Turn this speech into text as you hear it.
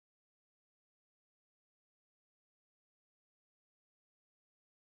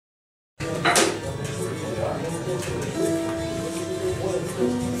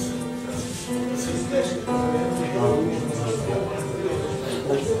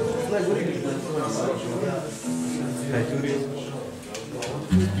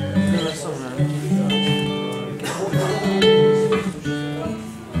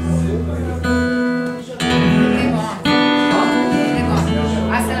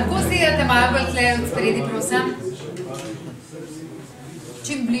Spredi, prosim.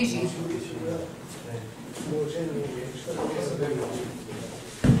 Čim bližji.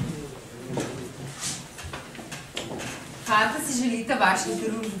 Fanta si želite vaše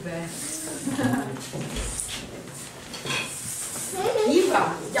družbe. Iva,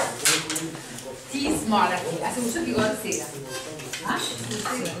 ja. Ti smolaki. A se ušel ti gor vsega? A?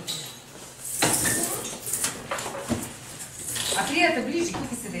 A prijete bližji,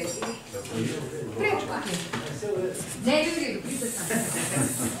 kako se deli? Preč, kaj? Ne, je v redu, pride sam.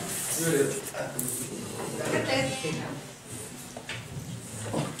 Kaj te je tega?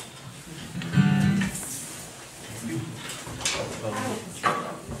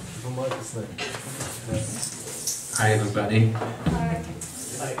 Hi everybody.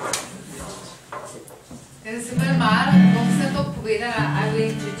 Da se bolj malo, bom vse to povedala, I will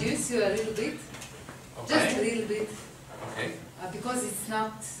introduce you a little bit. Just a little bit. Okay. Because it's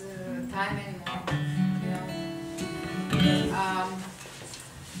not time anymore, you know.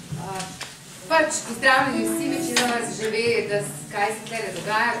 Pač, pozdravljeni vsi, večina vas že ve, kaj se tukaj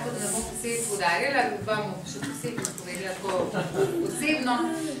dogaja, tako da ne bom posebej poudarjala, vam še posebej povedala tako osebno.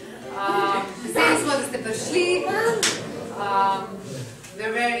 Veseli smo, da ste prišli.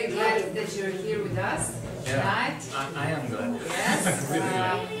 We're very glad that you're here with us tonight. I am glad. Yes.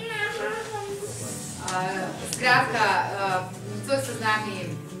 Skratka, to so z nami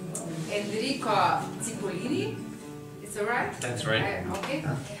Enrico Cipollini. Is that right? That's right. Okay.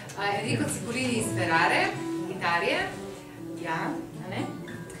 Enrico Cipollini iz Ferrare, Italije. Ja, ne?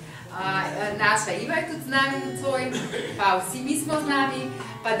 Naša Iva je tudi z nami nocoj, pa vsi mi smo z nami,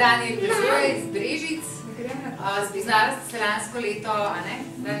 pa Daniel Vezoja iz Brežic. Spoznala ste se lansko leto, a ne,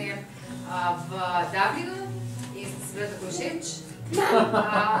 Daniel, v Dublinu in ste se bila tako všeč. I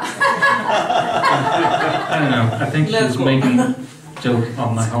don't know, I think she's making a joke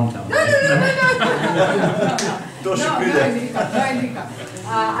on my hometown. No, Enrico.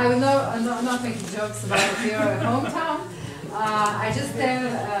 I will not make jokes about your hometown. I just tell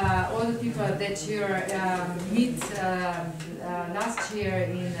all the people that you meet last year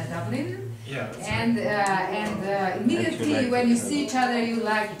in Dublin. Yeah, and immediately actually, when you see each other, you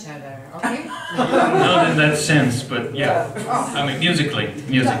like each other, okay? Not in that sense, but yeah. Oh. I mean, musically.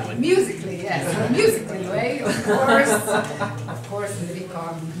 Yeah, musically, yes. Musically, way, of course,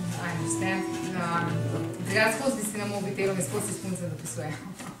 Enrico, I understand. Drugače, skozi bi si na mobitelu in skozi si punce dopisuje.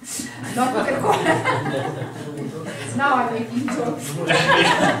 No, kako? Now I'm making jokes.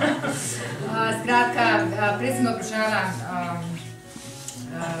 Skratka, prej sem ga vprašala,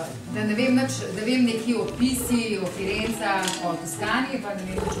 da ne vem neki opisi o Firencah, o Toskani, pa ne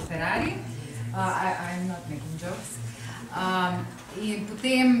vem nič o Ferrari. I'm not making jokes. In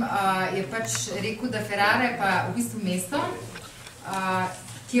potem je pač rekel, da Ferrare pa v bistvu mesto,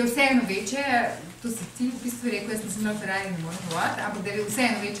 ki je vseeno večje, to si ti v bistvu rekel, jaz nisem imel Ferrari, ne moram govoriti, ampak da je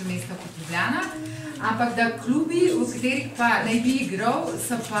vseeno večje mesto kot Ljubljana, ampak da klubi, v katerih pa naj bi igral,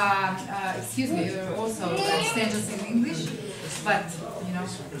 so pa, excuse me, you're also strangers in English, but, you know,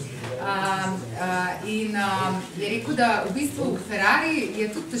 in je rekel, da v bistvu v Ferrari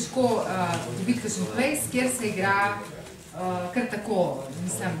je tudi težko dobiti kakšen place, kjer se igra kar tako,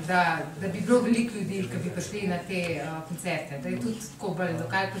 mislim, da bi bilo veliko ljudi, ki bi prišli na te koncerte, da je tudi tako bolj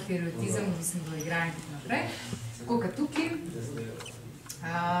lokal patriotizem, mislim, do igra in tako naprej, tako kot tukaj.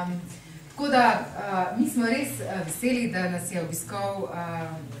 Tako da mi smo res veseli, da nas je obiskal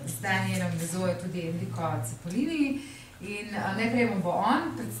z Danielom Vezojo tudi Enrico Cipollini in najprej vam bo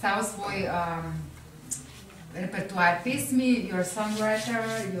on predstavil svoj repertoar pesmi, your songwriter,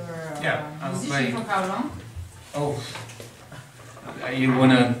 your musician for how long? Oh, you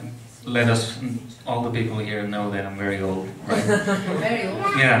want to let us, all the people here know that I'm very old, right? Very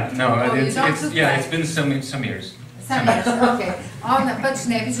old? Yeah, no, it's been some years. Some years, okay. On pač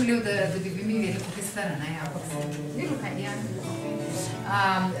ne bi želel, da bi mi vedeli, koliko je star, ne, ampak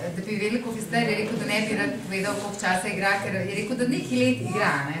da bi vedeli, koliko je star, je rekel, da ne bi rad povedal, koliko časa igra, ker je rekel, da neki let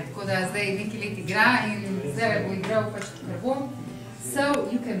igra, ne, tako da zdaj neki let igra in zdaj bo igral pač kar bo. So,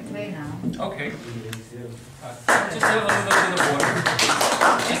 you can play now. Okay. Just have a little bit of water.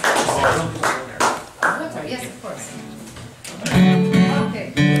 Water, yes, of course. Okay.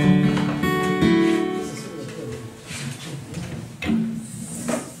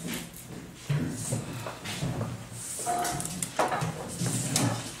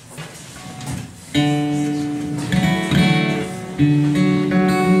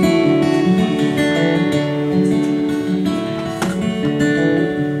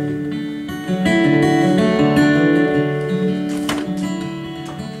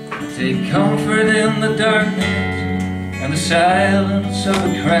 of a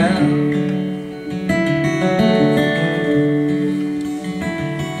crowd.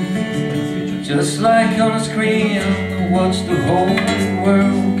 Just like on a screen, I watch the whole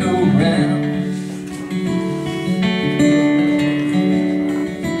world go round.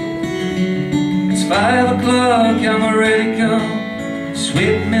 It's 5 o'clock, I'm already come.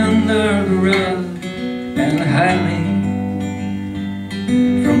 Sweep me under the rug and hide me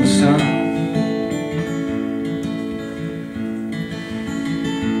from the sun.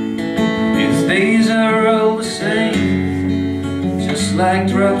 These days are all the same, just like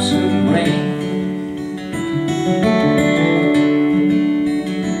drops of rain.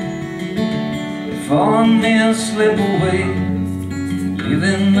 Fall on me and slip away,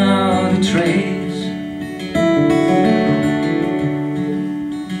 leaving not a trace.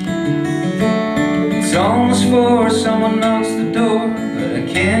 It's almost 4, someone knocks the door, but I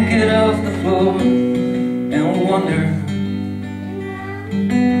can't get off the floor and wonder,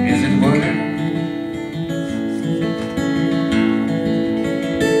 is it worth it?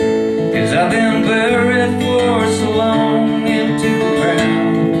 'Cause I've been buried for so long into the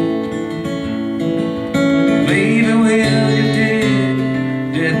ground. Baby, will you dig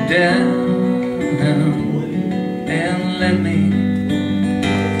it down and let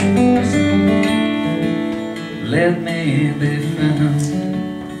me be found?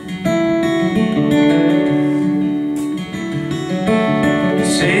 You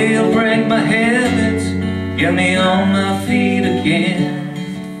say you'll break my habits, get me on my feet again.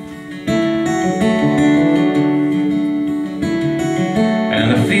 And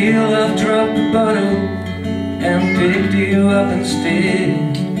I feel I've dropped the bottle and picked you up instead.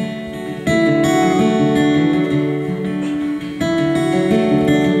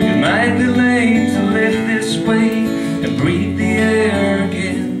 You might be late to live this way and breathe the air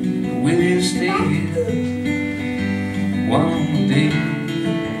again. Will you stay here one day?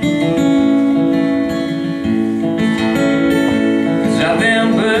 'Cause I've been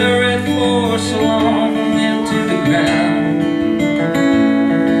buried for so long into the ground.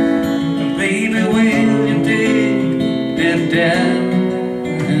 And baby, will you dig it down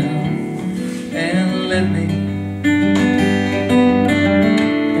and let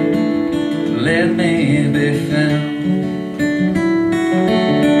me be found?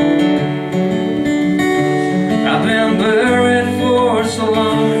 I've been buried for so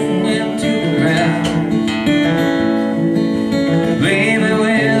long into the ground. Baby,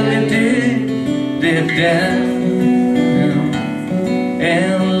 will you dig it down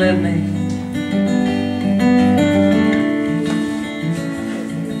and let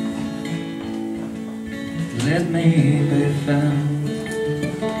me be found?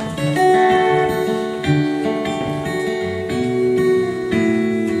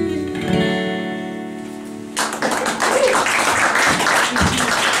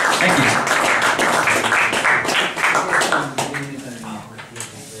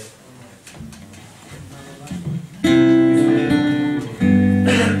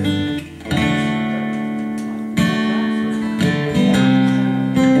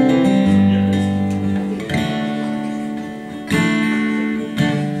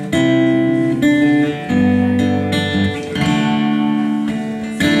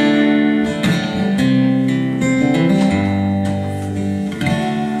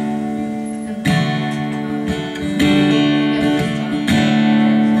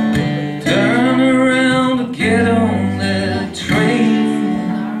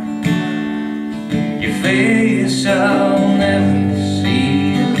 I'll never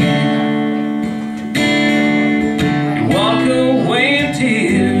see again. You walk away in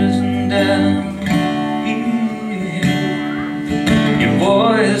tears and I'm here. Your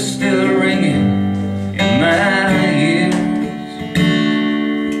voice still ringing in my ears.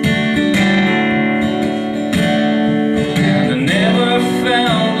 And I never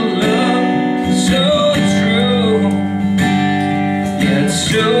found a love so true, yet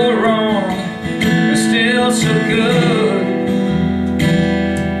so wrong, but still so good.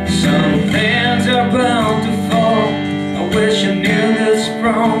 Some things are bound to fall. I wish I knew this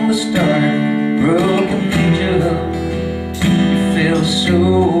from the start. Broken angel, you feel so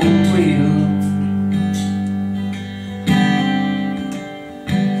real.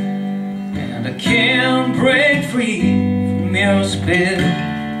 And I can't break free from your spell,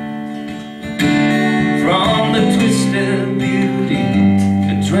 from the twisted beauty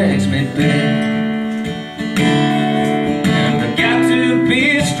that drags me back. Be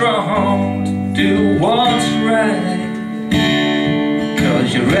strong to do what's right, 'cause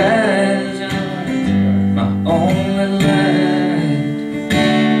your eyes are my only light.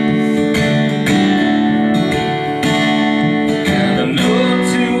 And I know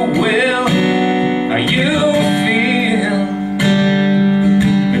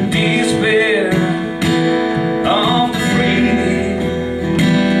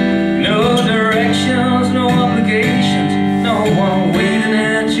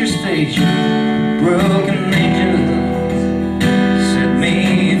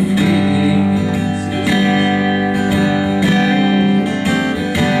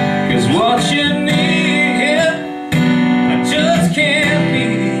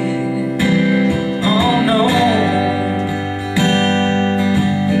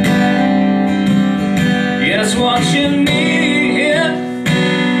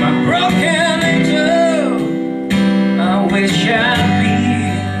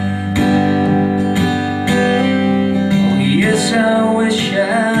I wish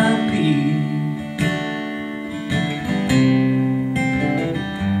I'd be.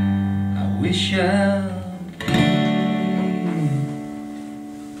 I wish I'd be.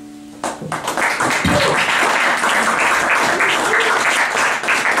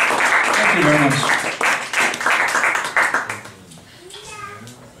 Thank you very much.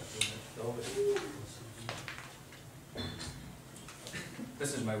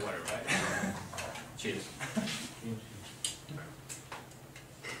 This is my water, right? Cheers.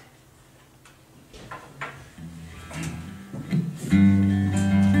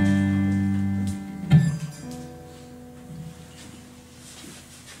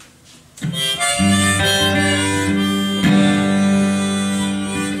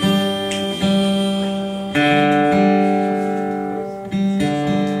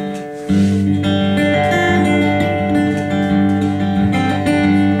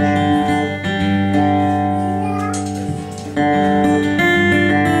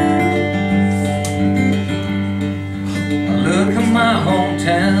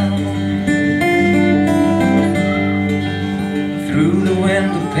 Through the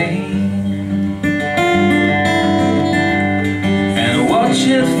window pane, and watch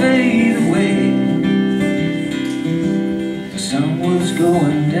it fade away. The sun was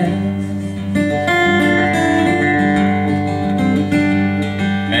going down,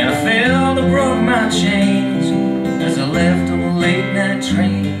 and I felt I broke my chains as I left on the late night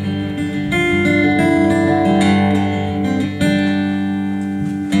train.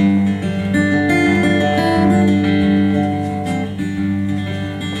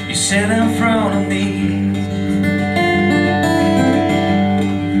 Sat in front of me,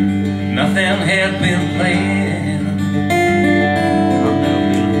 nothing had been planned,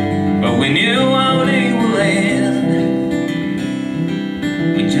 but we knew how it would end.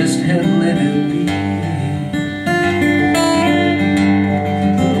 We just had to let it be.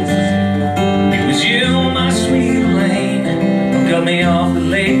 It was you, my sweet Elaine, who got me off the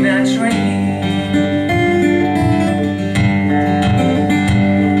late night train.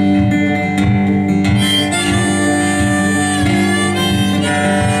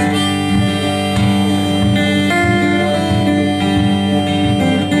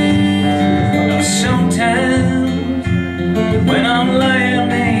 When I'm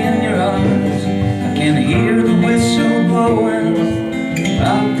laying in your arms, I can hear the whistle blowing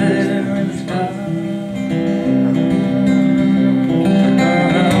out there in the dark.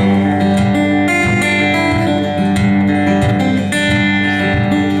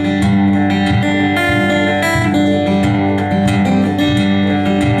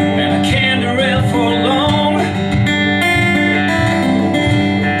 And I can't rest for long.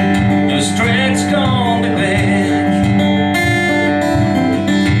 The stretch gone to bed.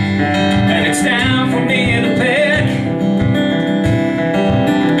 It's time for me to pick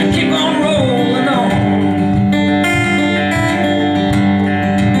and keep on rolling on,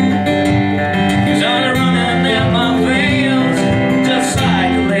 'cause I'm running down my veins just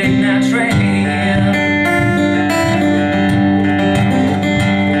like a late night train.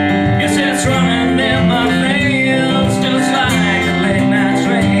 Yes, it's running down my veins just like a late night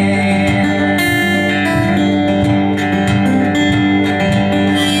train.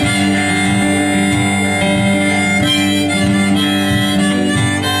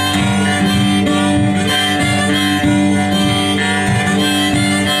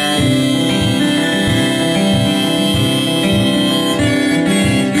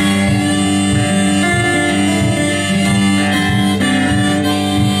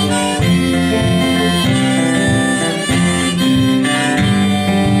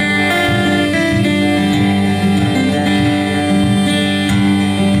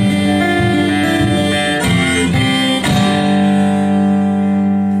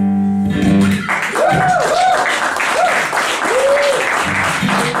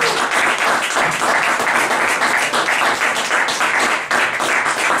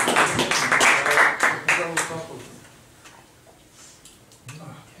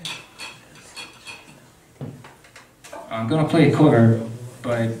 I'm gonna play a cover,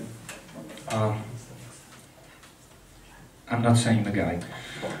 but I'm not saying the guy.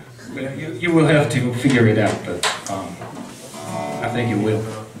 You will have to figure it out, but I think you will.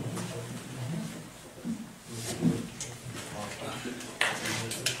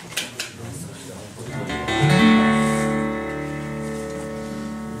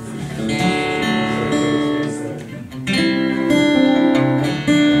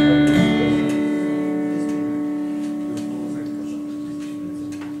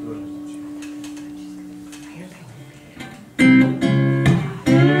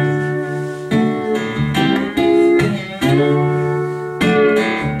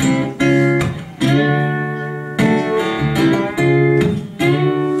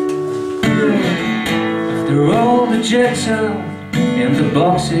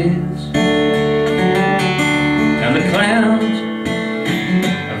 boxes, and the clowns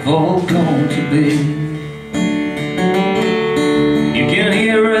have all gone to bed. You can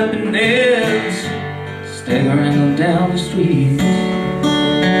hear happiness staggering down the streets,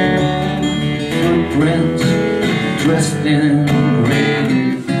 footprints dressed in red,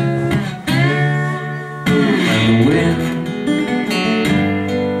 and the wind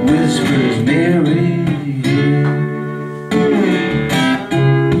whispers Mary.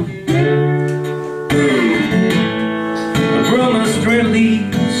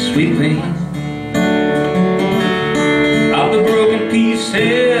 Sweeping of the broken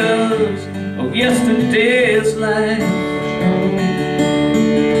pieces of yesterday's life.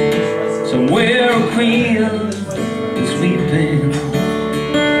 Somewhere a queen is weeping,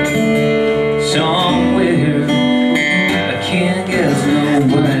 somewhere a king has no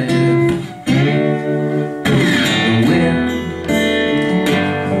wife. The wind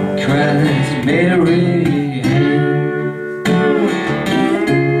cries Mary.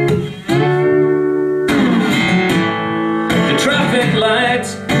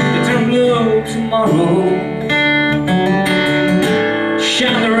 Lights that turn blue tomorrow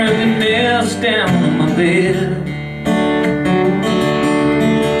shine their emptiness down on my bed.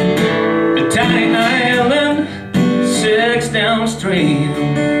 The tiny island, 6 downstream,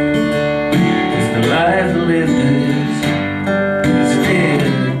 is the life lived is dead.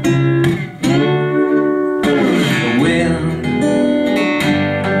 The wind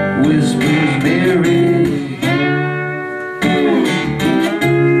whispers Mary.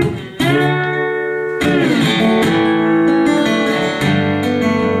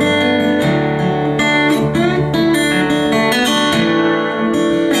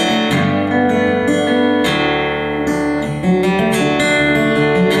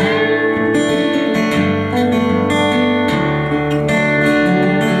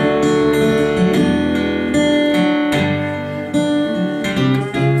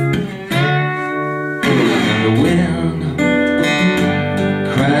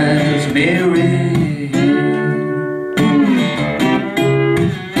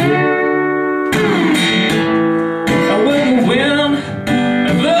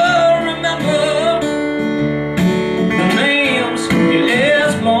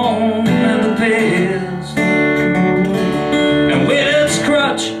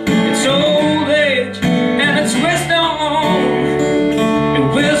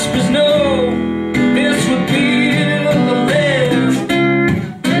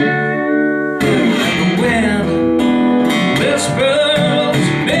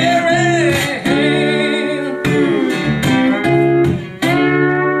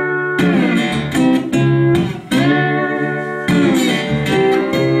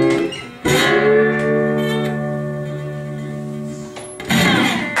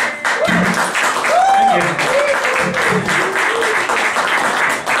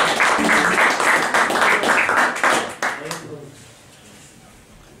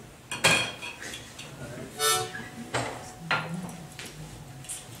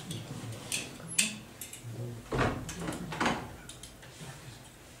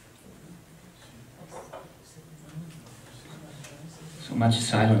 So much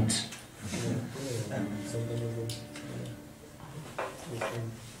silence.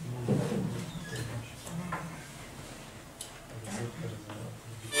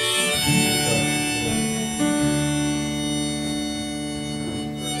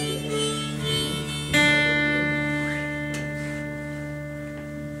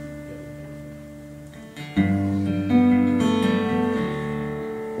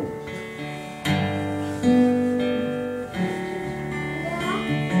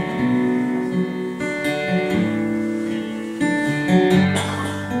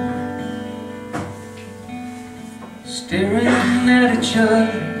 Staring at each other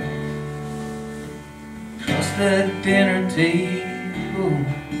across that dinner table,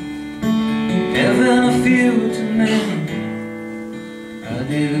 having a few too many. I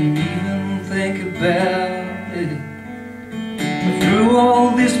didn't even think about it, but through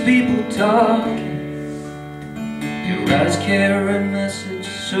all these people talking, your eyes carry a message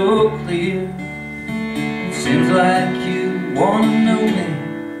so clear. It seems like you want to know me.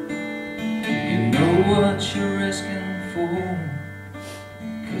 You know what you're asking for,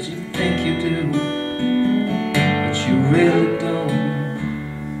 'cause you think you do, but you really don't.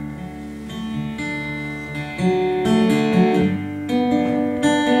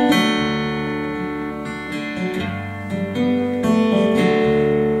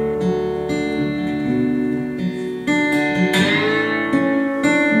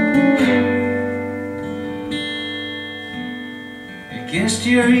 against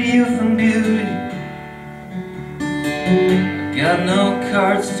your youth and beauty. Got no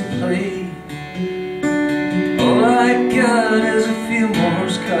cards to play. All I got is a few more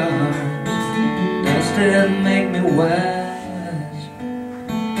scars. Does that make me wise?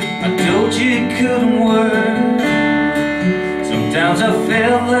 I told you it couldn't work. Sometimes I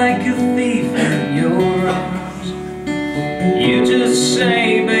felt like a thief in your arms. You just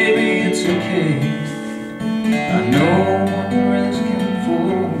say, baby, it's okay. I know what you're asking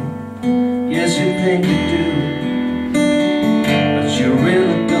for. Yes, you think you do, but you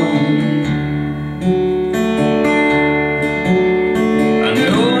really don't. I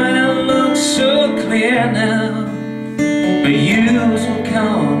know it looks so clear now, but you don't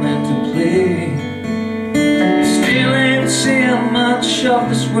come into play. You still ain't seen much of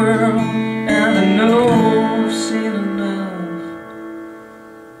this world, and I know I've seen enough.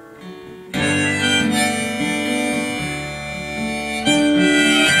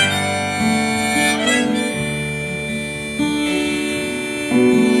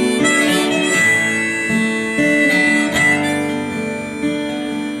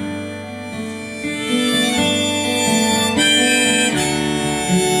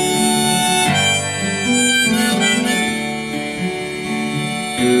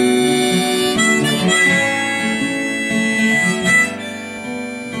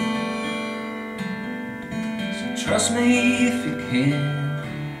 Trust me if you can,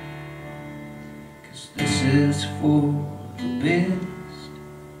 'cause this is for the best.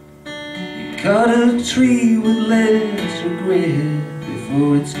 You cut a tree with less regret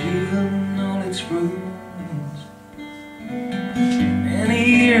before it's given all its fruits. Many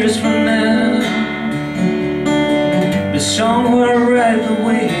years from now, the song will write the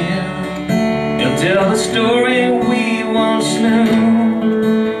wind. It'll tell the story we once knew,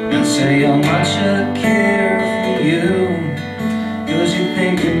 and say how much I care for you. 'Cause you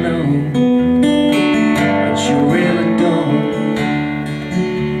think you know, but you really don't.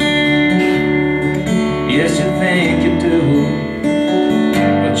 Yes, you think you do,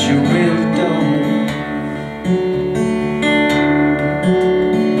 but you really don't.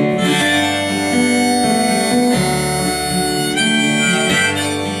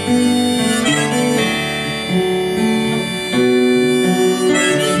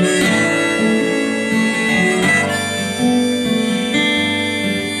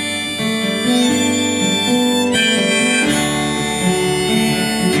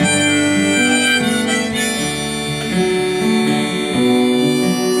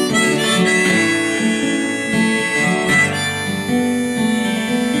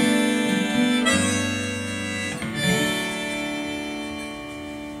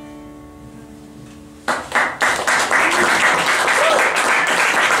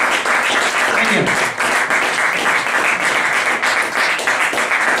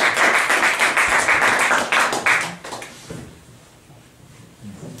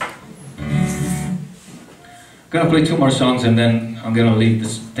 I'm gonna play two more songs and then I'm gonna leave the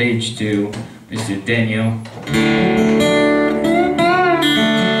stage to Mr. Daniel.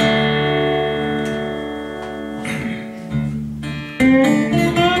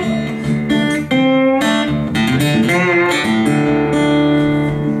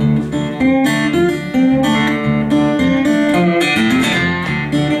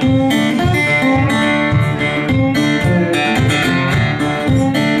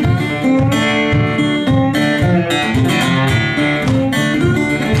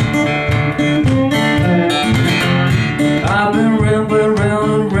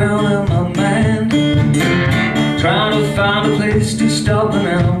 To stop and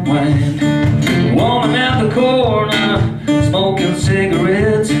unwind. Woman at the corner, smoking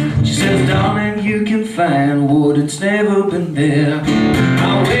cigarettes. She says, darling, you can find what it's never been there.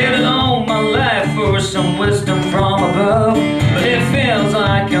 I waited all my life for some wisdom from above, but it feels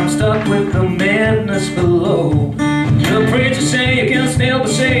like I'm stuck with the madness below. The preacher say you can still be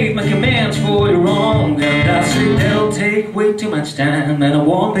saved, make amends for your wrong, and I say that'll take way too much time, and I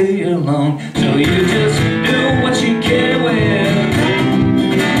won't be here long. So you just do what you can with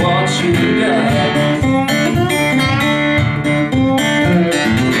what you got.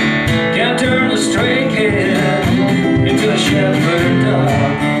 Can't turn a stray cat into a shepherd dog.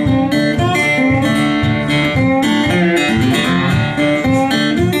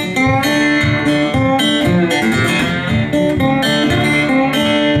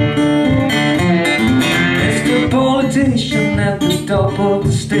 At the top of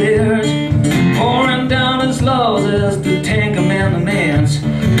the stairs, pouring down his laws as the tank amendments.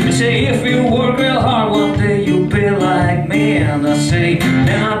 They say if you work real hard, one day you'll be like me. me and I say,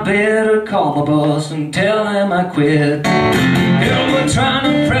 then I better call my boss and tell him I quit. Girl, we're trying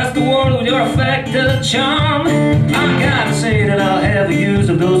to impress the world with your affected charm. I gotta say that I'll have use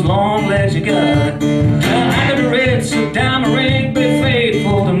of those long legs you got. I got a red silk diamond ring, be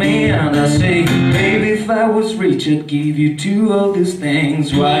faithful to me. And I say, baby, if I was rich, I'd give you two of these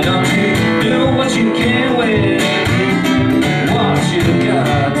things. Why don't you do what you can with what you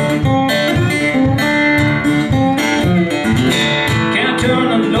got? Can't turn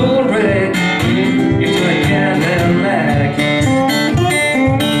a low rig into a Cadillac.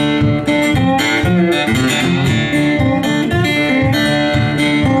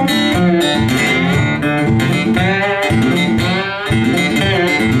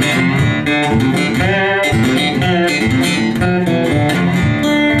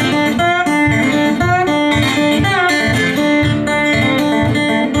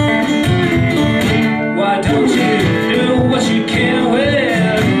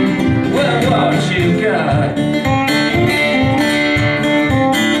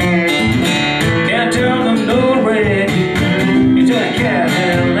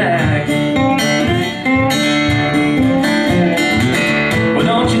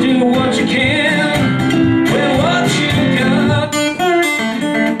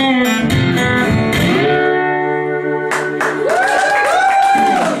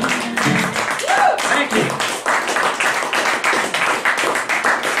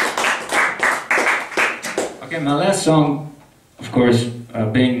 My last song, of course,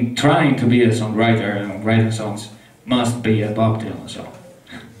 trying to be a songwriter and writing songs, must be a Bob Dylan song.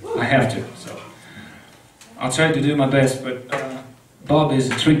 I have to, so I'll try to do my best, but Bob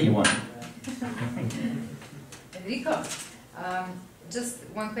is a tricky one. Enrico, just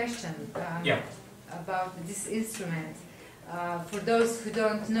one question about this instrument. For those who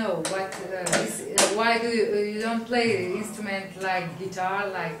don't know, why do you don't play instrument like guitar,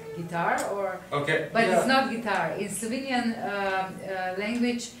 or? Okay. But it's not guitar. In Slovenian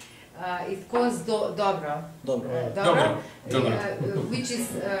language, it calls dobro. Dobro. Which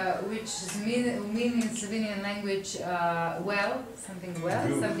mean in Slovenian language well, something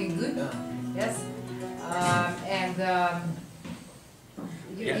good. Yes.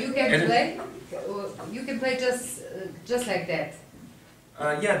 You can play. You can play just like that.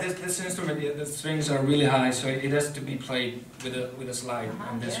 Yeah, this instrument, the strings are really high, so it has to be played with a slide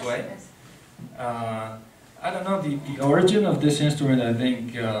in this way. Yes. I don't know the origin of this instrument. I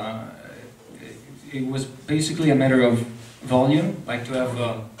think it was basically a matter of volume, like to have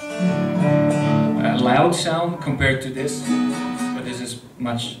a loud sound compared to this, but this is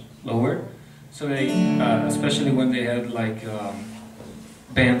much lower. So they, especially when they had like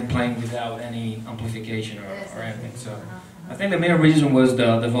band playing without any amplification or anything. So I think the main reason was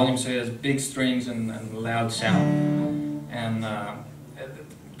the volume, so it has big strings and loud sound. And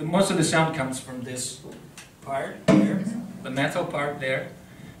most of the sound comes from this part here, the metal part there.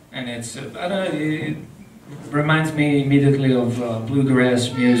 And it's, I don't know, it reminds me immediately of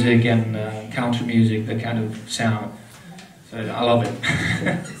bluegrass music and country music, that kind of sound. So I love it.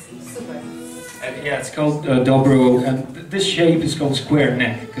 Yeah, it's called dobro, and this shape is called square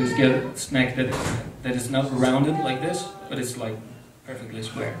neck, because it's neck that is not rounded like this, but it's like perfectly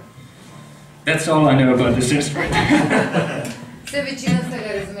square. That's all I know about this instrument. Все вečina ste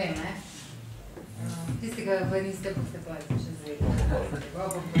ga razumeli, ne? Tisti, ki pa niste, boste pa še zvedeli.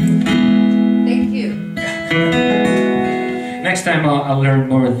 Thank you. Next time I'll learn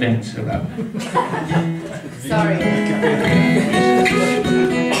more things about it. Sorry.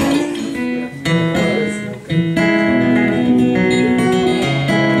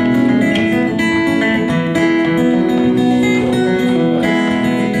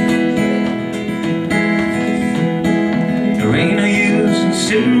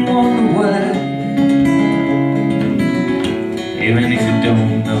 Sitting on the way, even if you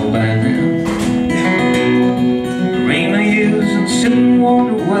don't know by now. There ain't no use in sitting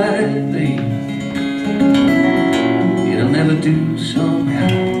on the way, babe. It'll never do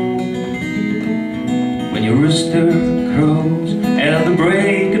somehow. When your rooster crows at the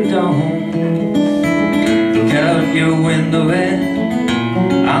break of dawn, look out your window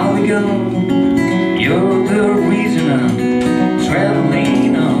and I'll be gone. You're the reason I'm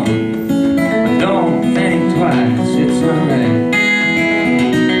traveling on, but don't think twice, it's alright.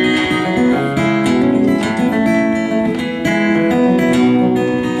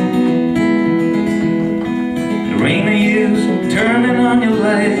 There ain't no use turning on your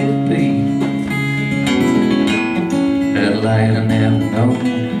light, babe. That light I never know.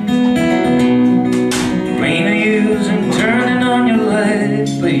 There ain't no use in turning on your light,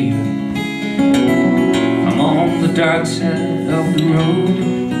 babe. I'm on the the dark side of the road.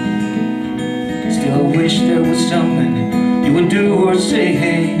 Still I wish there was something you would do or say,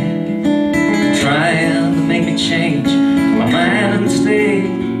 hey, trying to make me change my mind and stay.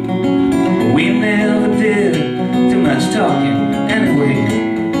 But we never did too much talking anyway,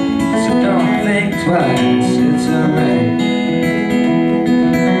 so don't think twice, it's alright.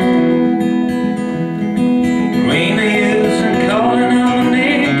 Rain the use and calling on my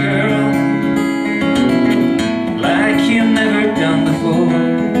name, girl, like you never done before.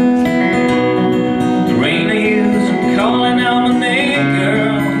 Rain the use and calling on my name,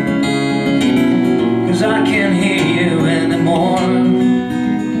 girl, I can't hear you anymore.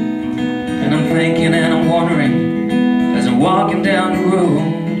 And I'm thinking and I'm wondering as I'm walking down the road,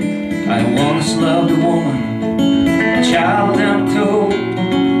 I once loved a woman, a child I'm told. I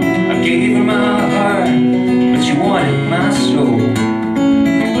gave her my heart, but she wanted my soul.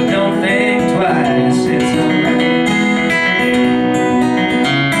 But don't think twice, it's alright.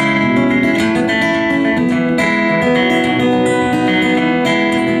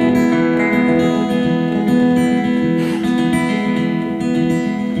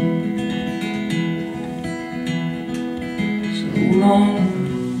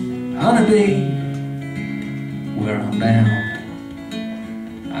 Honeybee, where I'm bound,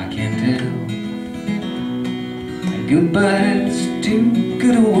 I can't tell. And goodbye's too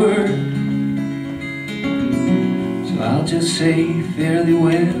good a word, so I'll just say fairly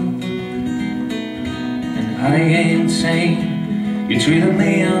well. And I ain't saying you treated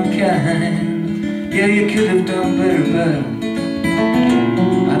me unkind. Yeah, you could have done better, but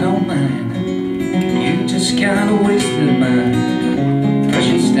I don't mind. You just kinda wasted my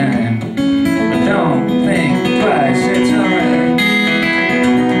precious time. But don't think twice, it's alright.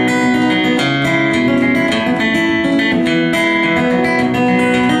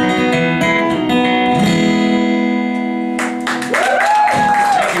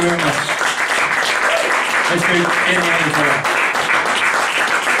 Thank you very much. Let's do it anyway, so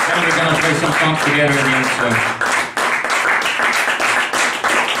then we're gonna play some songs together again, so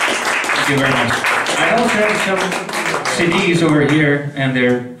thank you very much. I also have some CDs over here, and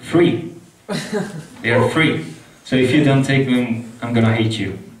they're free. They are free. So if you don't take them, I'm gonna hate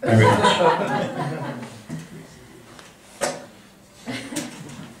you very much.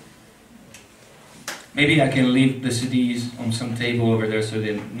 Maybe I can leave the CDs on some table over there so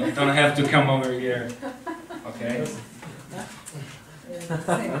they don't have to come over here. Okay?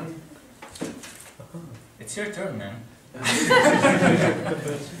 It's your turn, man.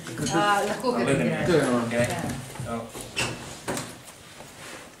 Lahko bi igrali. Okay? So.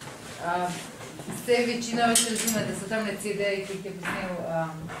 Zdaj večina več razume, da so tamne CD-ji, ki jih je posnel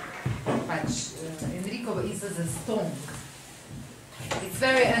Enrico is a Stone. It's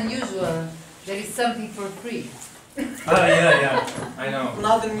very unusual. There is something for free. Oh, yeah, I know.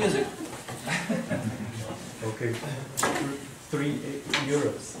 Not in music. Okay. 3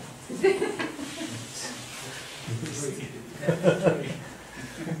 euros.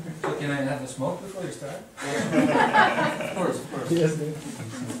 So can I have a smoke before you start? Of course. Yes,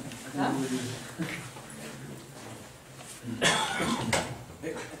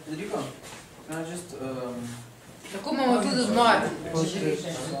 Enrico, can I just... Lahko imamo tudi odmor, če želite.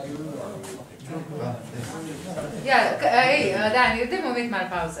 Ja, Dani, dajmo imeti malo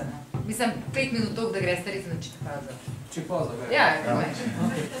pauze. Mislim, 5 minut toliko, da greste res naučiti pauzo. Če pauza, gre? Ja, kaj.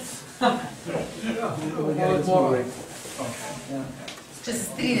 Če se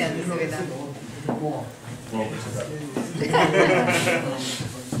strinjate, seveda.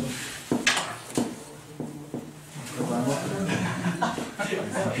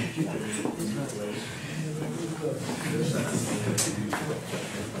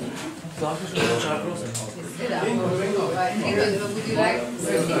 Enrico, would you like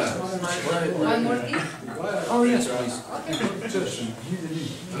one more tea? Oh, yes, please.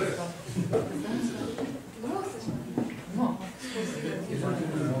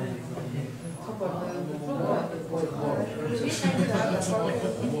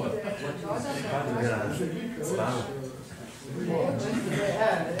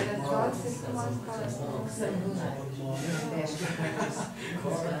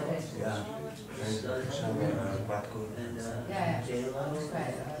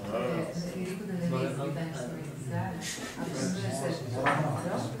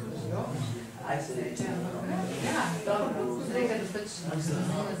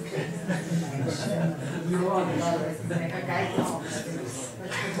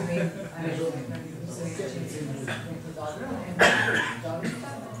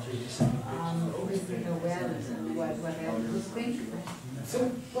 študent.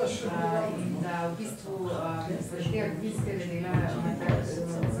 In da v bistvu zaradi te aktivske dela imate zvok,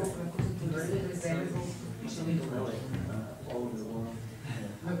 lahko so tudi izvedene zvok, še ni dobro.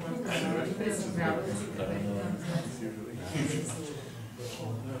 Prej sem zdravila, da si prevedem.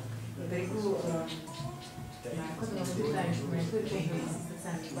 Rekel, kot da bo bila inštrumentu, je to, da si se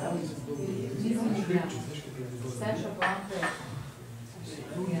sami prav. Nisem bila. Saša Blanke.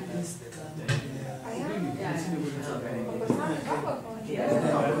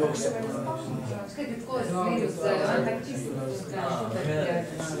 Skaj ti tako zgledu, on tak čisto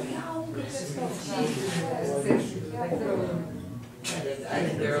I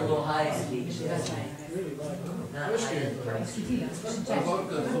think they're a little high speech. Not high end price.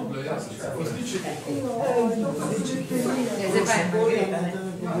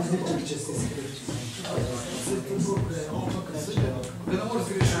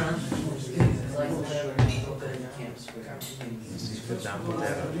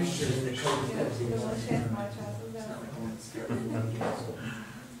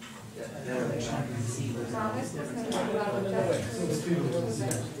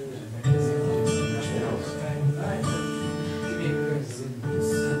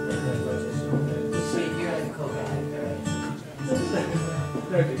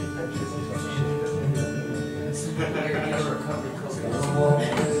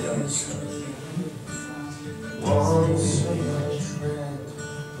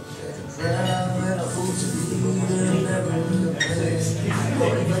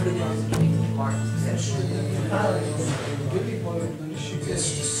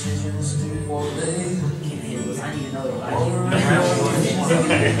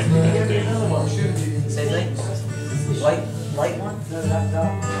 Light one?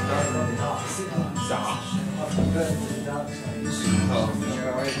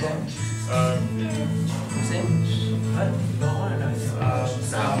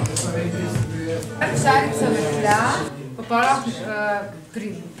 Šarica me tla, pa pa lahko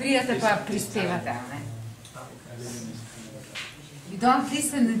pridete pa prispevate. You don't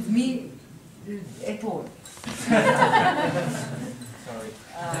listen to me at all.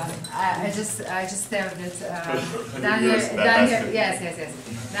 I just tell that Daniel, yes.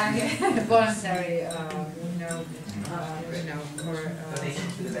 Daniel, voluntary, for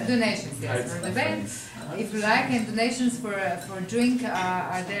donations, yes, for the band. If you like, and donations for drink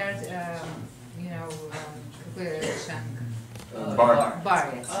are there, bar,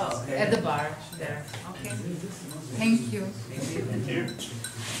 yes, Oh, okay. at the bar there. Okay, thank you. Thank you.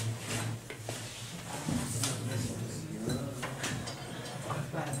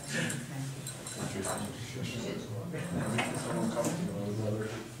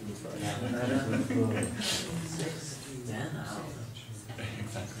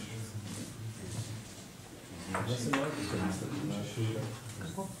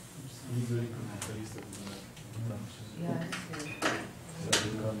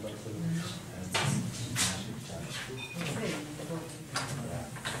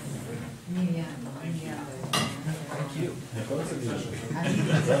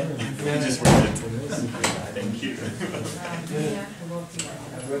 Thank you.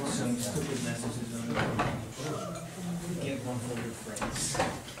 I wrote some stupid messages on it. Get one for your friends.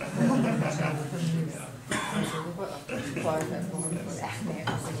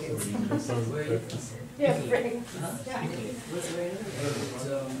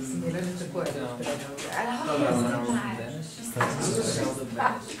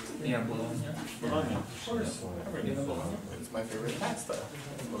 Yeah, Bologna. Bologna. Of course. Everything Bologna. It's my favorite pasta.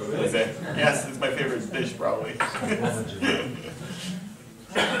 What is it? Yes, it's my favorite dish, probably.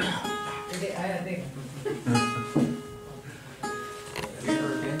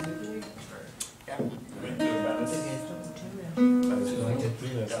 Yeah. Went to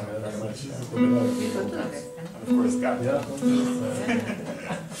Venice. Very much. And of course, Kantavtorski.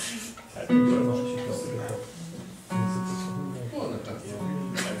 Had to go.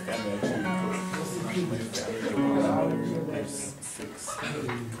 There's 6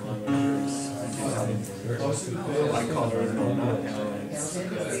 kilometers. I call her like a little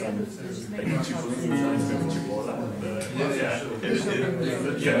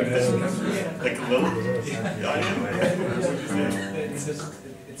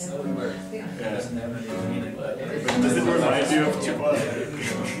It's nowhere. It doesn't have any meaning. Does it remind you of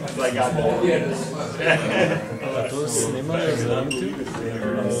Cipollini? Like I A to snimali za YouTube?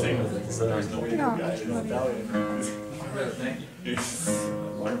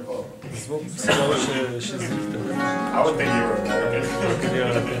 Wonderful. Zvuk se še zrihte. I would think you were American. Ja,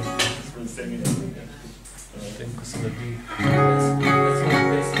 For singing. tem, ko se naredi.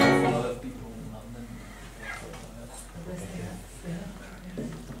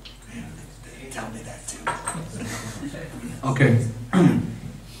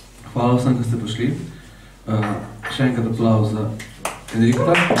 prišli. Še enkrat aplauz za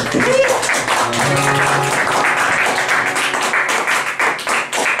Enrika.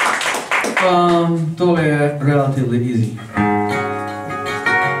 Tole je relatively easy.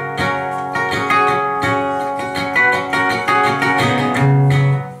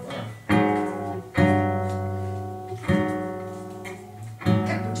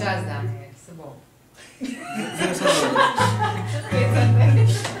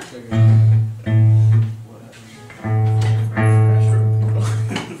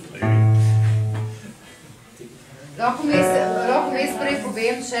 Lahko res prej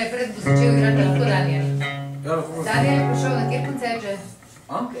povem, še pred bo začel igrati lahko Daniel. Daniel je prišel na kjer koncert že?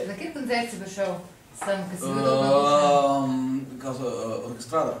 Na kjer koncert si prišel? Sem, ko si bil dolgo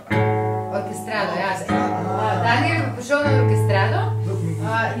Orkestrada. Orkestrado, ja. Daniel je prišel na orkestrado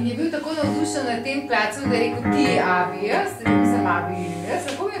in je bil tako navdušen na tem placu, da je rekel ti abi, jaz sem abi, jaz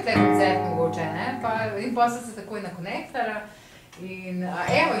lahko bi tle koncert mogoče, ne? In pa sem se takoj nakonektala in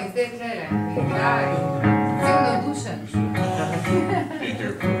evo, in zdaj tlele, in igra in cel navdušen. Being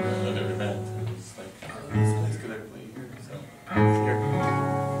here for another event, it's like, this place could I play here? So, here.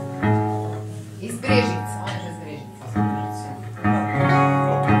 Iz Brežic, on je že z Brežic.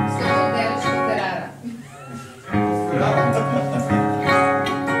 Sto delaš kot terara.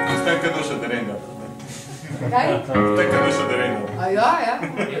 Stanka duša terenga. Kaj? Stanka duša terenga. Ja.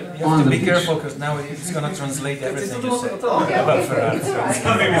 You have to be careful because now it's going to translate everything you say. Okay, About Ferrari. it's alright.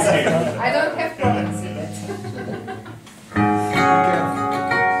 I don't have problems with that.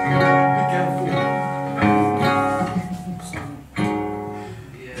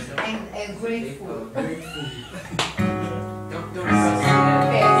 And grateful.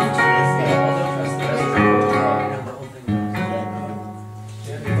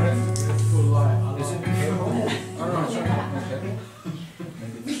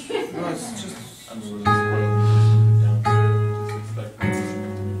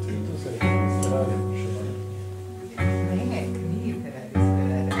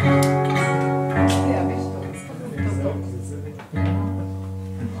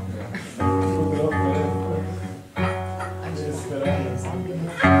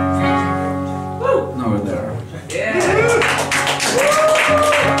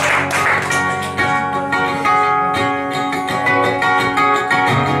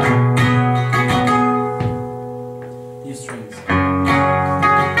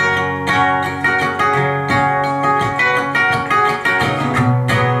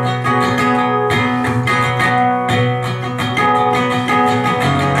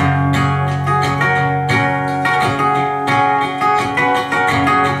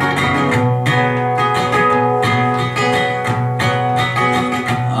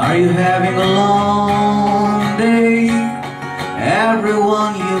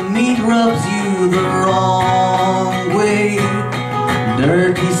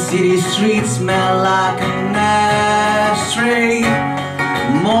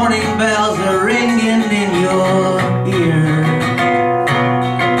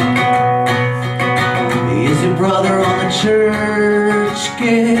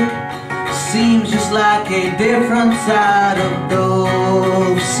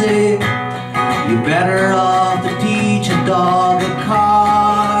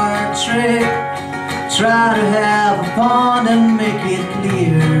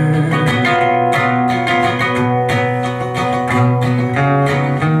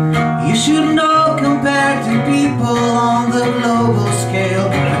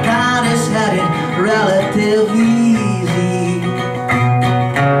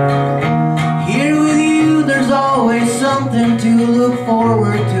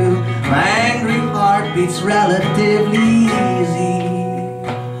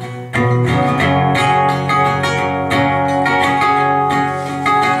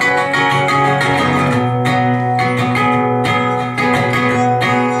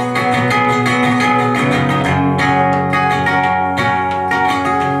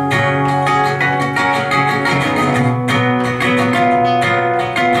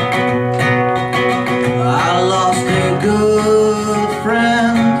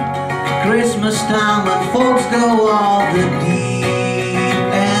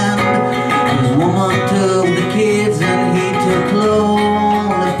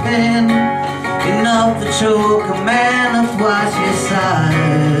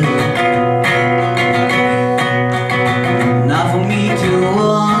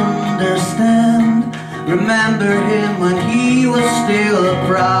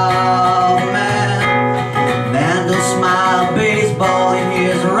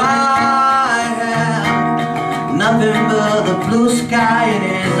 Nothing but the blue sky in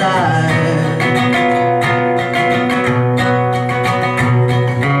his eyes.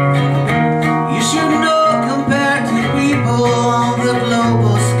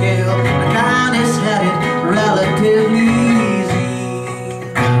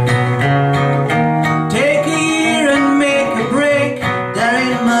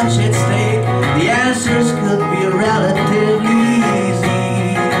 much at stake, the answers could be relatively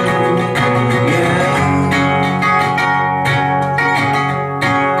easy. Yeah.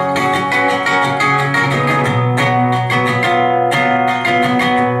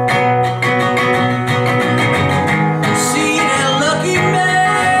 See that lucky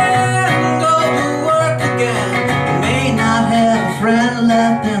man go to work again. He may not have a friend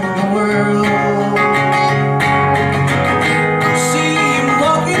left in the world.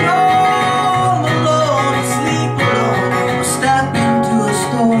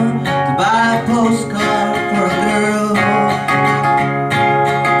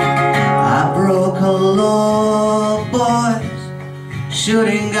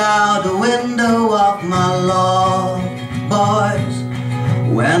 Shooting out the window of my loft, boys.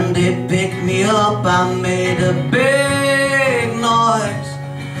 When they picked me up, I made a big noise.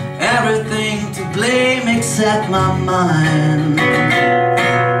 Everything to blame except my mind.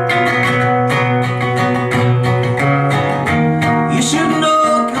 You should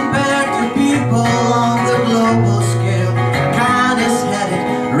know, compared to people on the global scale, kindness had it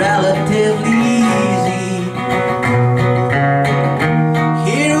relatively easy.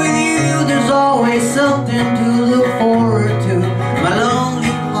 Something to look forward to. My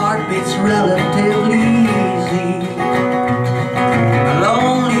lonely heart beats relatively easy. My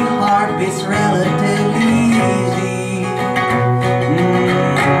lonely heart beats relatively easy.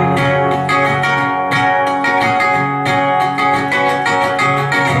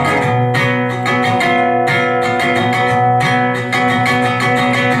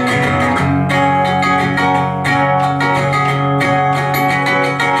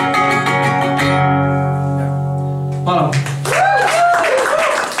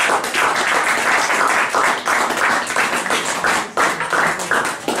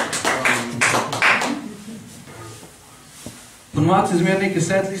 Ponovadi zmer neke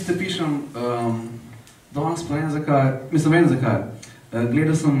setliste pišem, danes pa vem zakaj, mislim vem zakaj.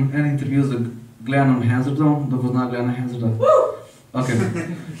 Gledal sem en intervju z Glennom Hansardom, da pozna Glena Hansarda. Okay.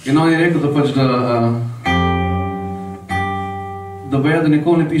 In on je rekel, da pač da boje, da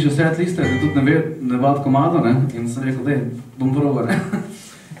nikoli ne piše setliste, da tudi ne vad komado, ne? In sem rekel, dej, bom proval, ne?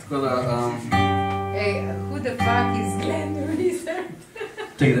 Tako da... Hey, who the fuck is Glenn Hansard?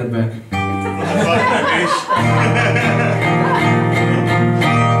 Take that back.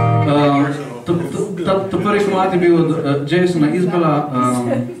 Ta prvi komad je bil od Jasona Isbella,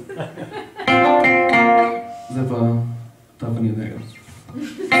 zdaj pa ta pa ni od njega.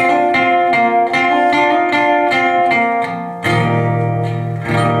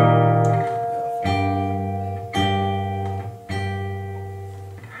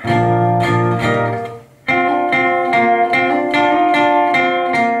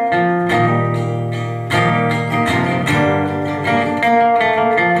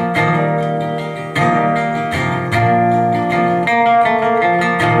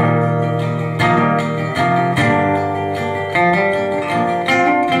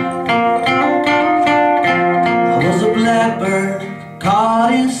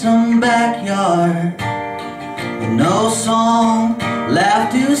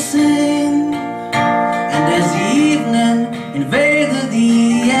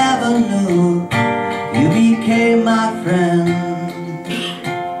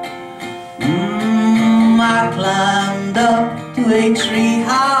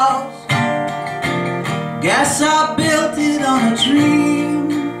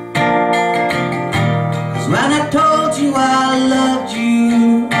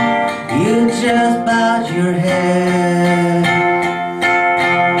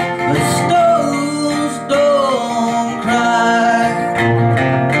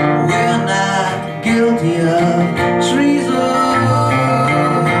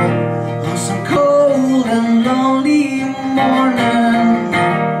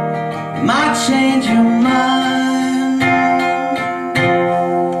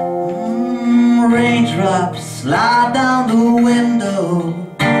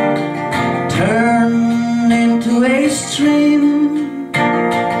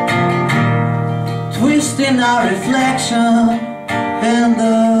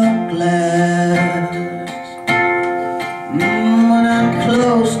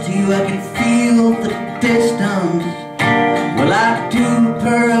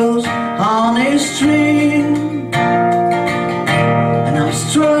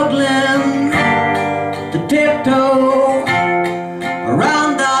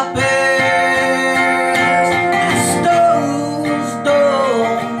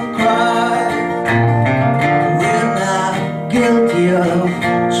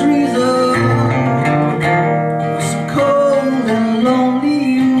 Treason, some cold and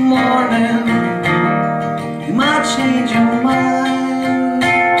lonely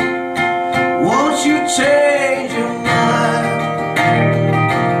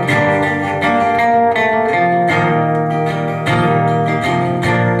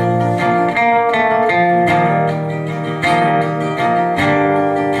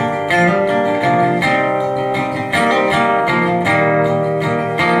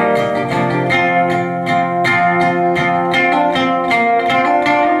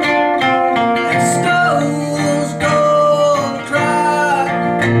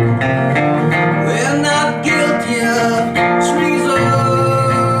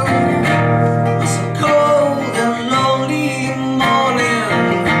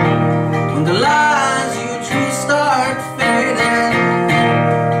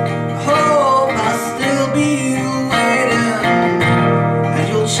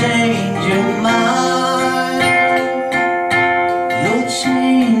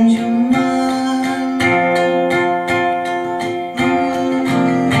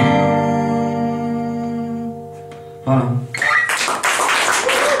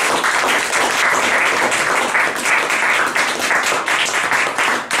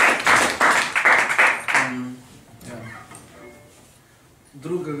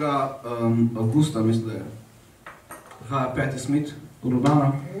avgusta, mislim, da je prihaja Patti Smith v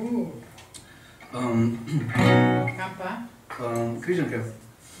Ljubljano. Kam pa? Križanke.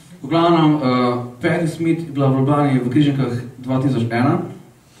 V glavnem, Patti Smith je bila v Ljubljani v Križankah 2001.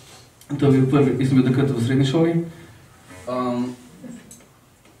 To je bil prvi, jaz sem bil takrat v srednji šoli.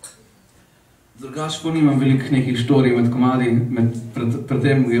 Drugač pa nimam veliko nekih štorij med komadi,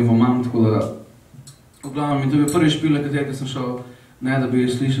 predtem je v mam, tako da v glavnem, to je bil prvi špil, na katerega sem šel, ne da bi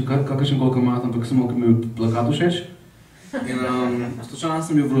slišal kakršen koliko komad, ampak samo, ker mi je bil plakat všeč. In slučajno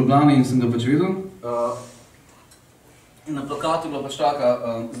sem bil v Ljubljani in sem ga pač videl. In na plakatu je bila pač taka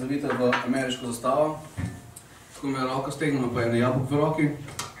zavita v ameriško zastavo. Tako me je roka stegnila, pa je na jabolk v roki.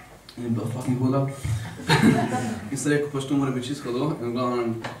 In je bila fucking huda. In sem rekel, pač to mora biti čisto hudo. In v glavnem,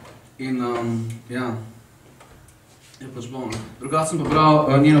 ja, je pač bolno. Drugače sem pa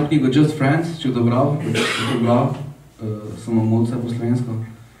bral njeno knjigo Just Friends, če jo bral, samo mulce po slovensko.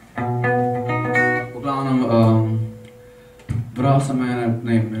 V glavnem, bral sem ene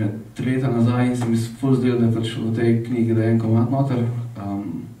 3 leta nazaj in sem mi ful zdel, da je pač v tej knjigi, da je en komad noter.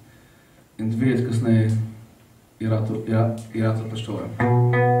 In 2 let kasneje je rato pač tole.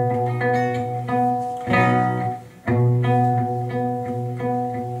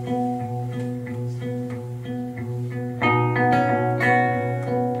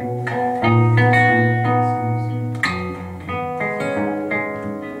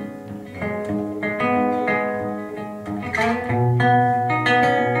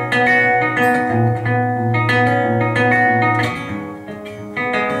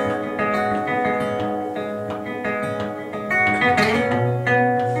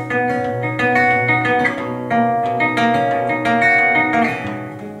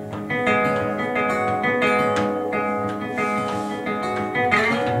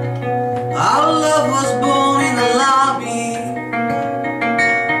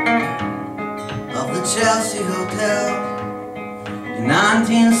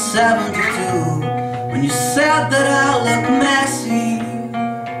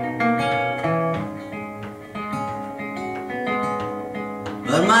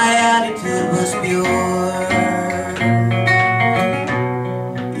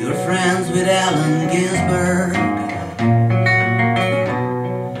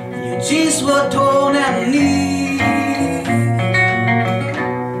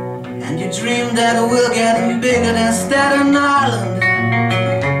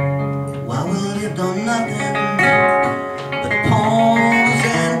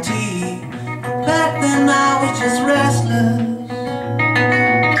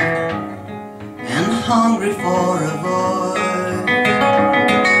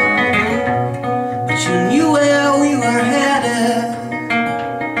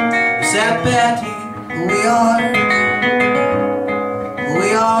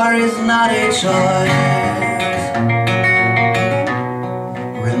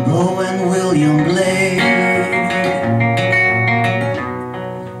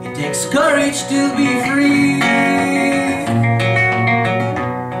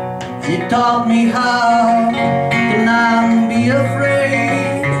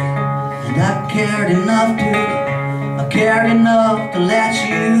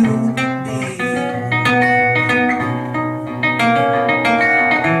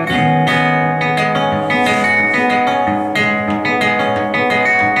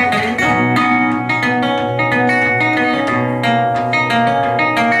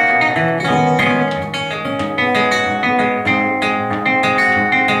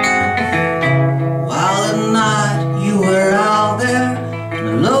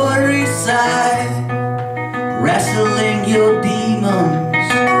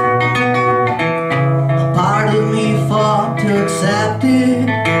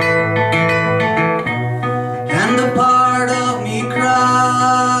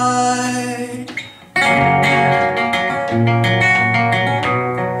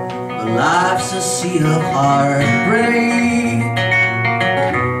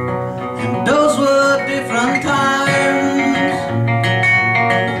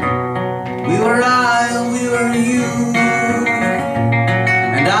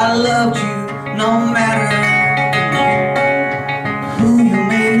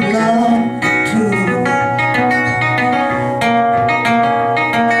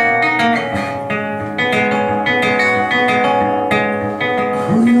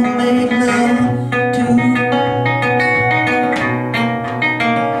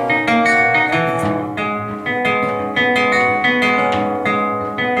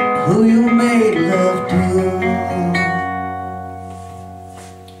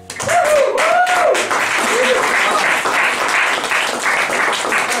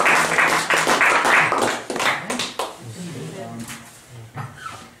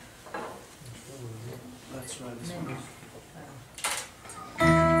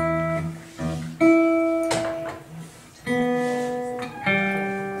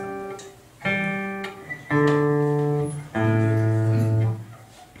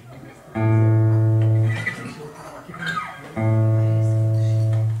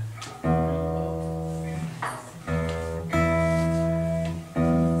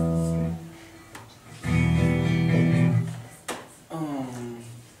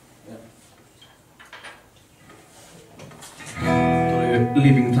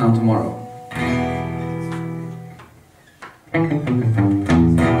 leaving town tomorrow.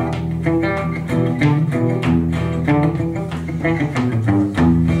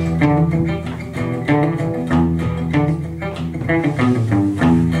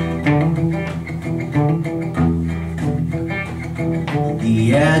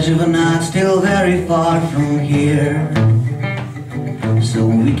 The edge of a night still very far from here, so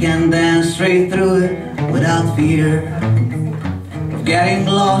we can dance straight through it without fear of getting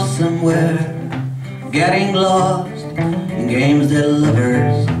lost somewhere, getting lost in games that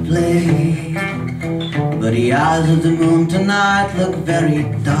lovers play. But the eyes of the moon tonight look very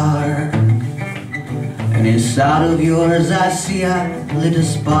dark, and inside of yours I see a little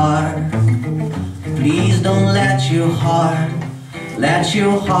spark. Please don't let your heart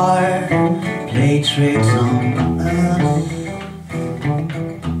play tricks on us.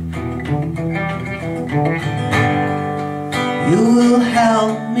 You will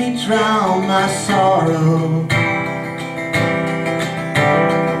help me drown my sorrow,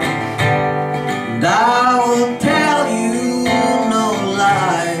 and I will tell you no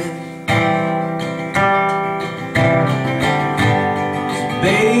lies.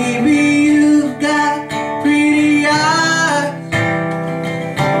 Baby, you've got pretty eyes,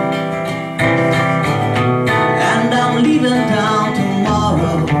 and I'm leaving town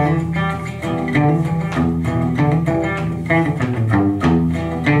tomorrow.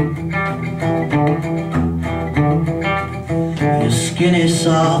 Your skin is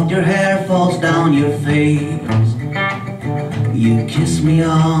soft, your hair falls down your face. You kiss me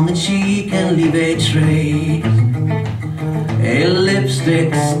on the cheek and leave a trace, a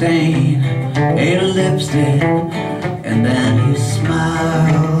lipstick stain, a lipstick, and then you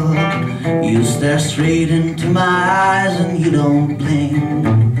smile. You stare straight into my eyes and you don't blink.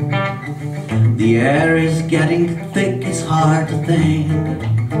 The air is getting thick, it's hard to think,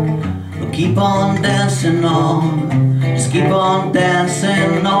 but keep on dancing on, just keep on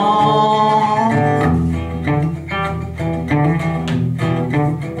dancing on.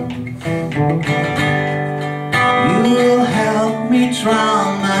 You will help me drown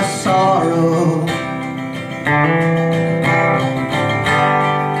my sorrow,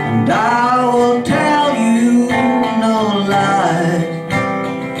 and I will tell you no lies.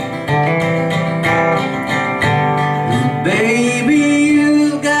 Baby,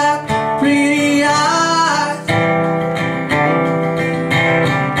 you've got pretty eyes,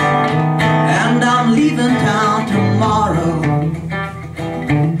 and I'm leaving town tomorrow.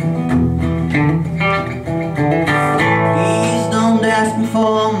 Please don't ask me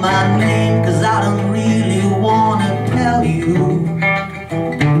for my name, 'cause I don't really wanna tell you.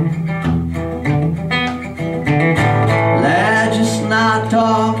 Let's just not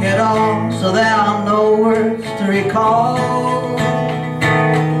talk at all, so there are no words to recall.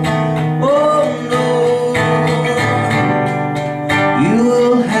 Oh no, you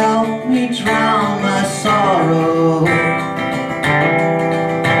will help me drown my sorrow,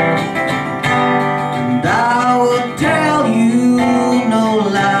 and I will tell you no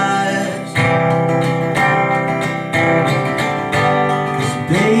lies. 'Cause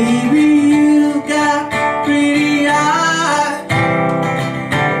baby, you've got pretty eyes,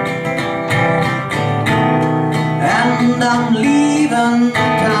 and I'm leaving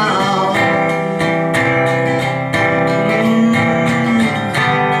town.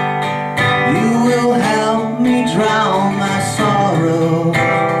 You will help me drown my sorrow.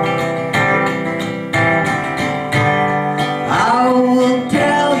 I will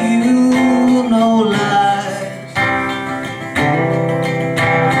tell you no lies.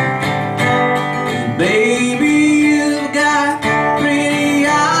 Baby, you've got pretty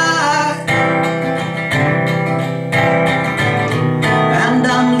eyes, and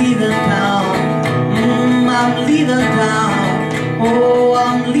I'm leaving town. I'm leaving town. Oh,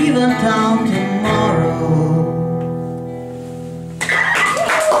 I'm leaving town tomorrow.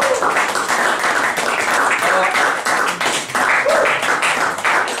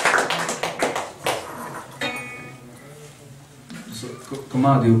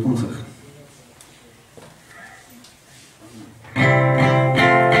 Komadi o puncah.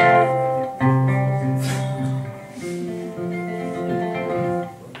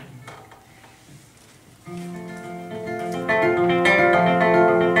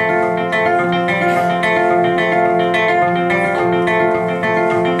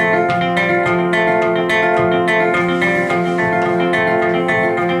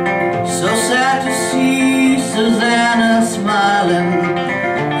 So sad to see Susanna smiling,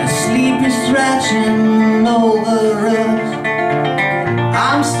 and sleep is stretching over us.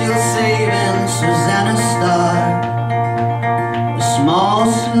 I'm still saving Susanna's star, a small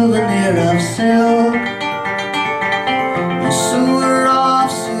souvenir of silk. You sewer off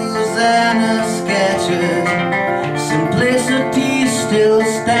Susanna's sketches. Simplicity still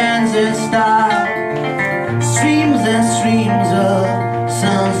stands in style. Streams and streams of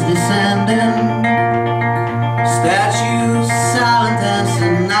suns descending. Statues silent and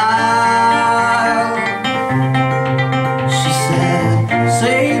senile. She said,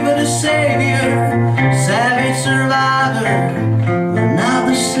 Savior to Savior, savage survivor, we're not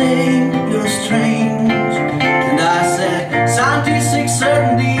the same, you're strange. And I said, scientific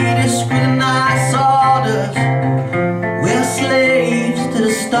certainty to scrutinize sawdust. We're slaves to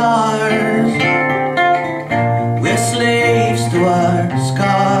the stars. We're slaves to our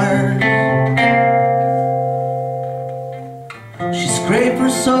scars. She scraped her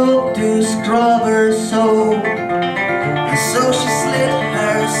soap to scrub her soul, and so she slit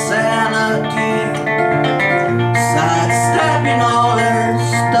her sanity, sidestepping all her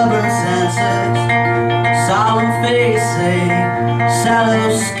stubborn senses. Solemn face, a sallow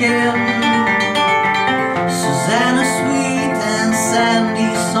skin. Susanna sweet and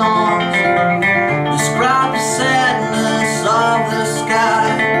sandy songs describe the sadness of the sky.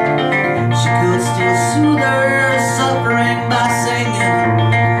 She could still soothe her suffering by singing.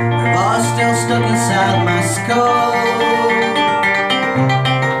 Her voice still stuck inside my skull.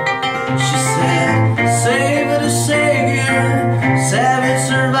 She said, Savior to Savior, savage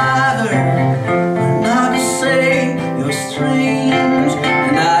survivor, we're not the same, you're strange.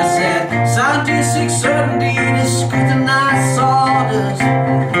 And I said, scientific certainty to scrutinize sawdust.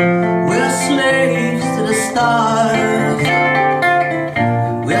 We're slaves to the stars.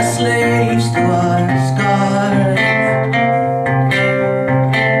 We're slaves to our scars.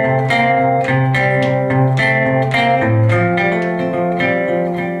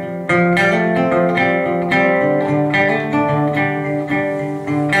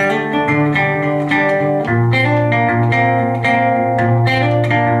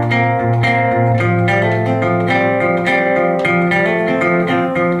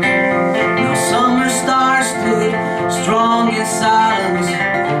 Now summer stars stood strong in silence.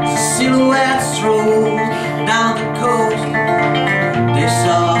 The silhouettes strolled down the coast. They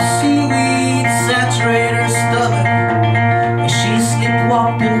saw seaweed saturate her stomach as she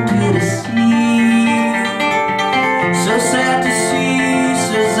sleepwalked into the sea. So sad to see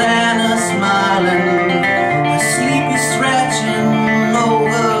Susanna smiling, a sleepy stretching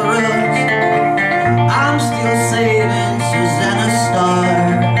over us. I'm still saving Susanna's star,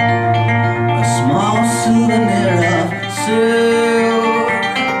 a small souvenir of silk.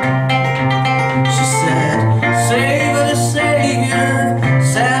 She said, Savior to Savior,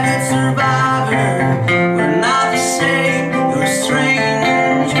 savage survivor, we're not the same, you're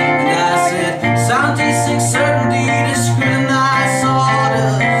strange. And I said, scientific certainty to scrutinize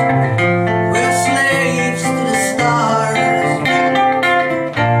sawdust. We're slaves to the stars.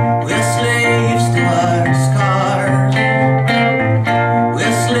 We're slaves to our scars.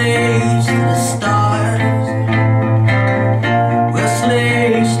 We're slaves to the stars. We're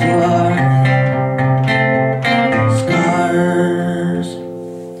slaves to our scars.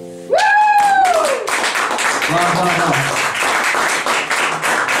 Wow, wow, wow.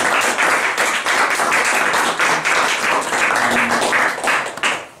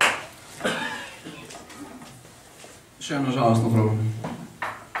 Še eno žalostno prav.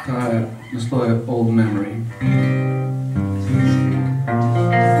 Ta je, naslov je Old Memory.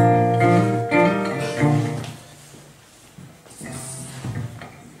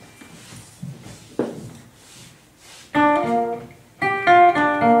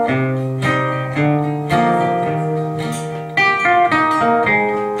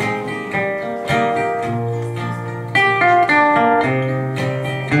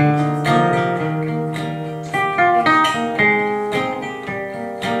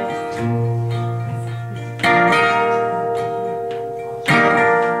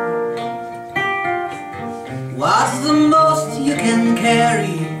 What's the most you can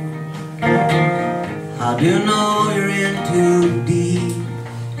carry? How do you know you're in too deep?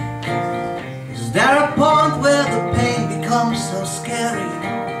 Is there a point where the pain becomes so scary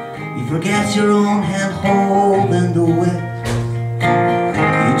you forget your own hand holding the whip?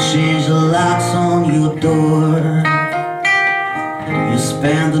 You change the locks on your door. You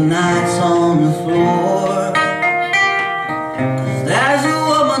spend the nights on the floor. 'Cause there's a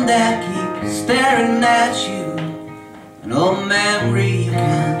woman that keeps staring at you, an old memory you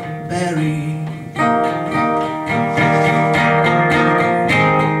can't bury.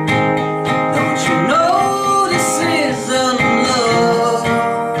 Don't you know this isn't love?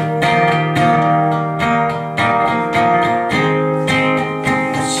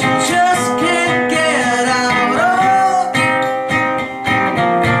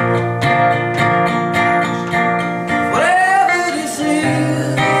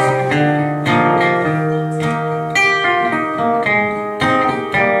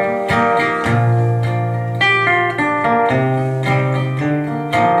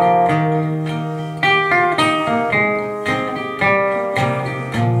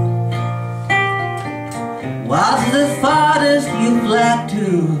 back to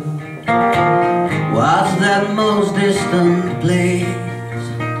what's that most distant place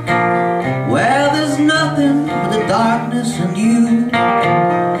where there's nothing but the darkness and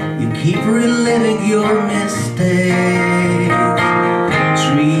you keep reliving your mistakes.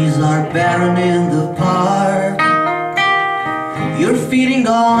 Trees are barren in the park, you're feeding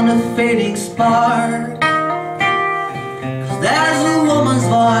on a fading spark. 'Cause there's a woman's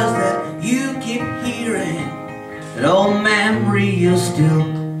voice that you keep hearing, that old memory you still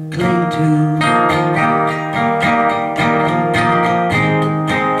cling to.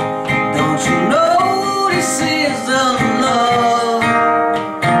 Don't you know this is the love?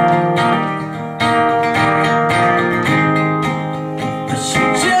 But she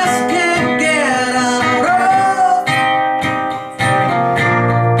just can't get out of.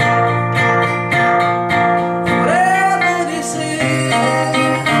 Whatever this is.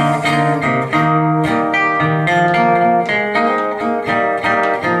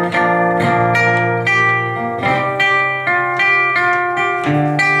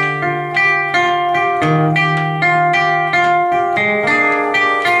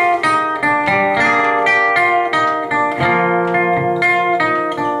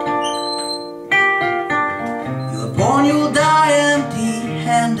 You're born, you'll die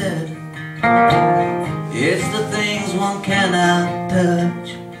empty-handed. It's the things one cannot touch.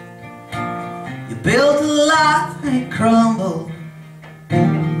 You built a life and it crumbled.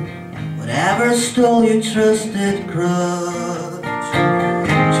 Whatever stole your trusted crutch.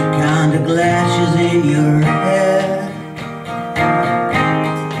 Your kind of glasses in your head,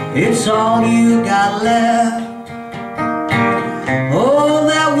 it's all you got left. Oh,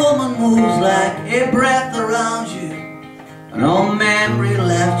 that woman moves like a breath around you. An old memory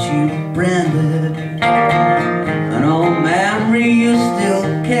left you branded, an old memory you still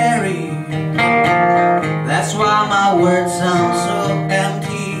carry. That's why my words sound so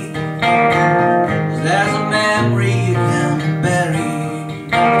empty. 'Cause there's a memory you can't bury.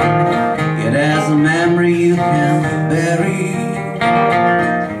 Yeah, there's a memory you can't bury.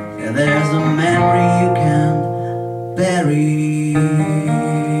 Yeah, there's a memory you can't bury.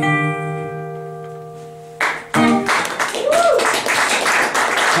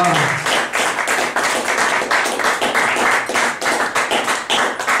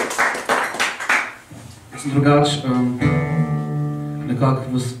 Drugač, nekako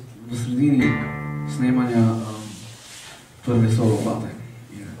v sredini snemanja prve solo plate.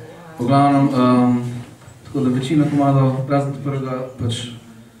 Po glavnem, tako da večina komadov, razen prvega, pač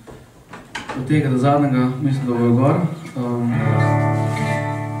od tega do zadnjega, mislim, da bo gor.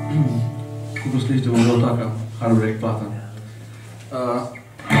 Kako slišite, bo zelo taka heartbreak plata.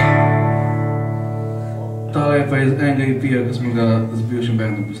 Tale je pa iz enega EP-ja, ki smo ga z bivšim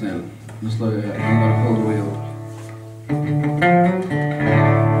bandom posneli. Naslov je I'm Gonna Hold the Wheel.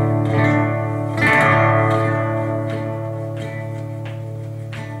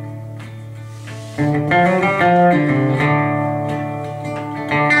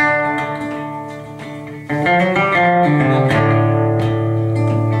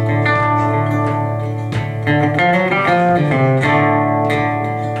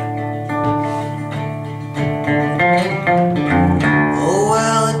 Oh,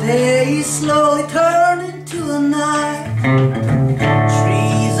 well, the day slowly turned into a night.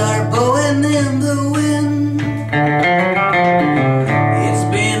 Trees are blowing in the wind. It's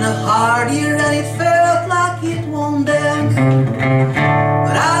been a hard year and it felt like it won't end.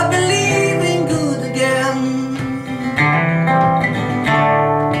 But I believe in good again.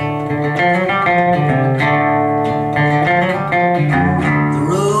 The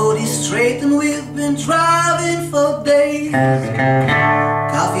road is straight and we've been driving for days.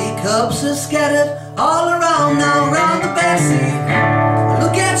 Coffee cups are scattered all around now, around the backseat.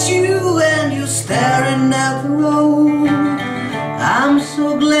 Look at you and you're staring at the road. I'm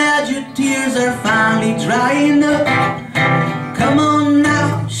so glad your tears are finally drying up. Come on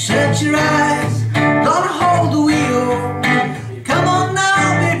now, shut your eyes, gonna hold the wheel. Come on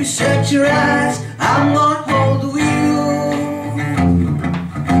now, baby, shut your eyes, I'm gonna hold the wheel.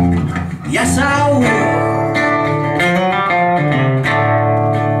 Yes, I will.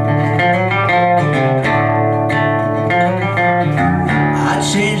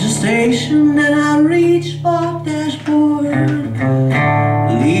 Change the station and I reach for dashboard.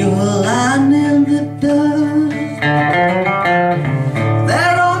 Leave a line in the dust.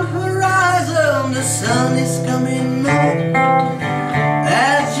 There on horizon the sun is coming up.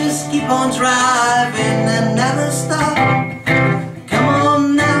 Let's just keep on driving and never stop. Come on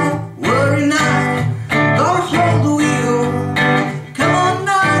now, worry not, gonna hold the wheel. Come on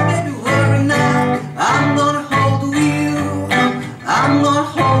now, baby, worry not, I'm gonna hold the wheel. I'm gonna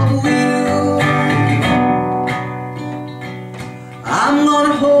hold the wheel. I'm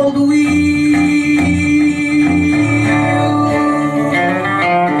gonna hold the wheel.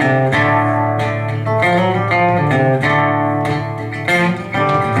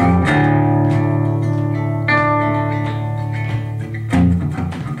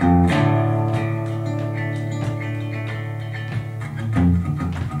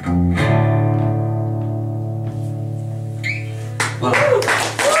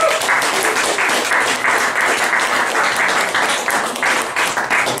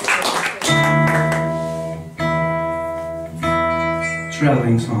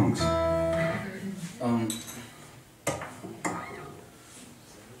 Traveling songs.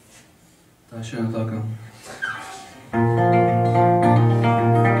 Ta je še ena taka.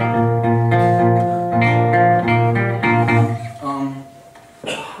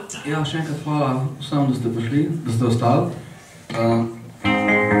 Ja, še enkrat hvala vsem, da ste prišli, da ste ostali.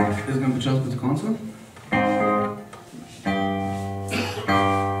 Jaz grem počasi proti koncu.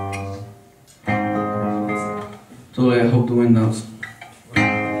 Tole je Hope the Wind Knows.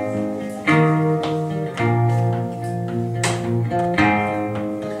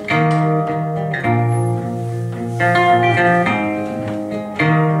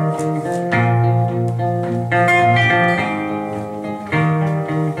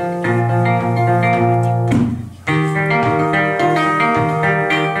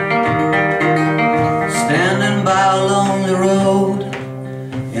 Standing by a lonely road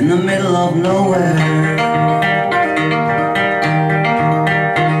in the middle of nowhere.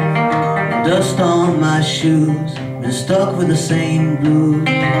 Dust on my shoes, been stuck with the same blues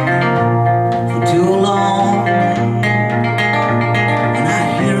for too long. And I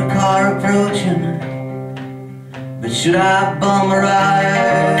hear a car approaching, but should I bum a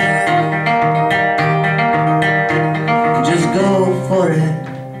ride and just go for it?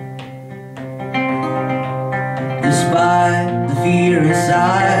 Despite the fear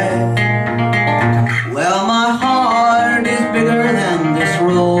inside, well, my heart is bigger than this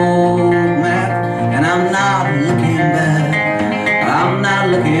road map, and I'm not looking back. I'm not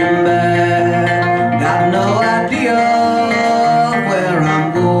looking back. Got no idea where I'm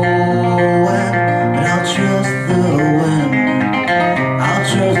going, but I'll trust the wind. I'll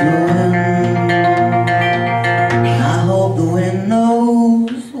trust the wind. And I hope the wind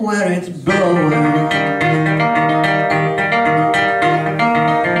knows where it's blowing.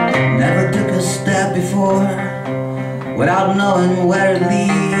 Before, without knowing where it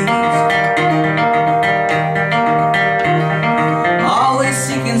leads. Always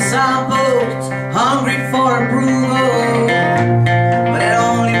seeking signposts, hungry for approval, but it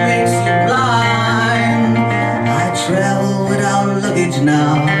only makes you blind. I travel without luggage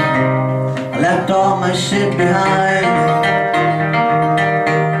now. I left all my shit behind,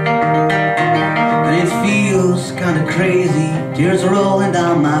 and it feels kinda crazy. Tears are rolling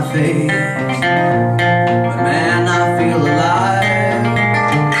down my face. But man, I feel alive,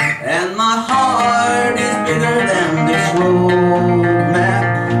 and my heart is bigger than this road map,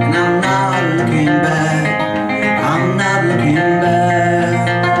 and I'm not looking back. I'm not looking back.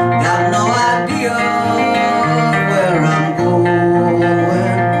 Got no idea where I'm going,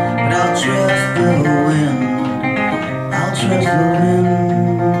 but I'll trust the wind. I'll trust the wind.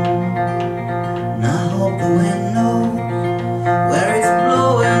 And I hope the wind knows where it's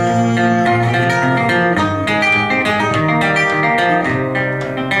blowing.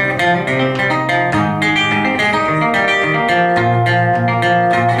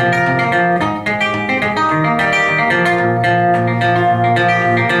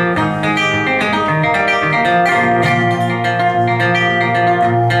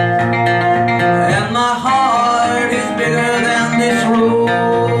 And my heart is bigger than this road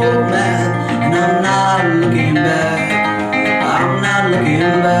map, and I'm not looking back. I'm not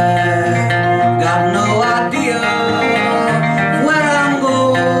looking back. Got no idea where I'm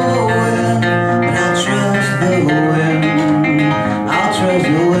going, but I'll trust the wind. I'll trust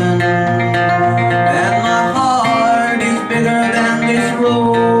the wind. And my heart is bigger than this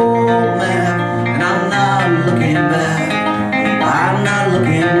road map, and I'm not looking back. I'm not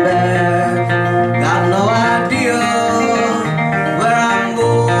looking back. Got no idea where I'm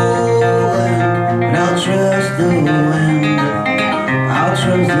going, but I'll trust the wind. I'll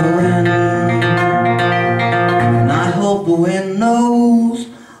trust the wind. And I hope the wind knows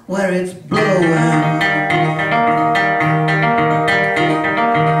where it's blowing.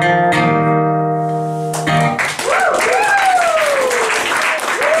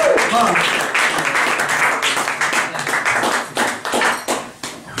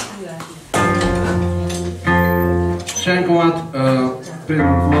 Še en komad, preden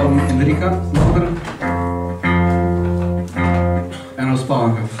povabim Enrika noter. Ena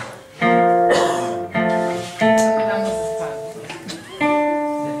uspavanka. Damo se spati.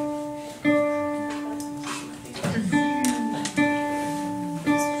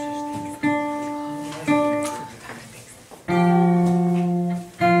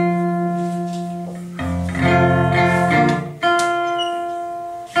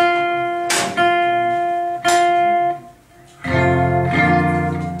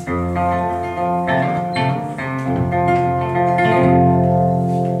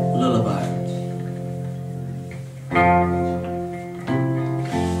 Lullaby.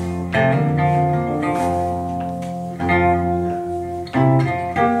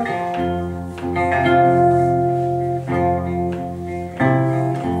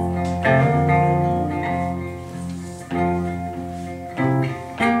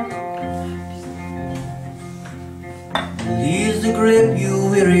 Release the grip, you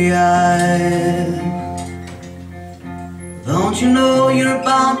weary-eyed. Don't you know you're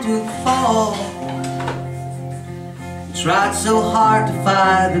bound to fall? You tried so hard to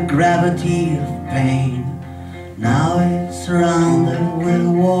fight the gravity of pain. Now it's surrounded with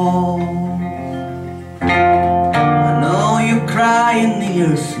a wall. I know you're crying in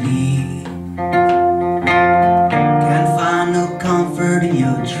your sleep. Can't find no comfort in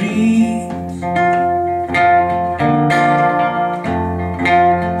your dreams.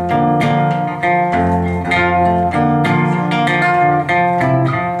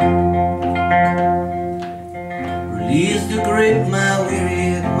 Release the grip, my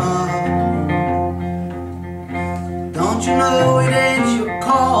weary mouth. Don't you know it ain't your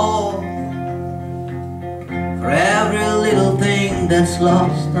call? For every little thing that's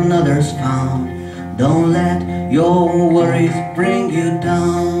lost, another's found. Don't let your worries bring you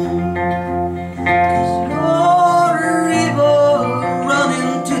down. 'Cause you're a river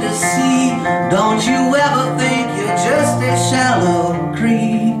running to the sea. Don't you ever think you're just a shallow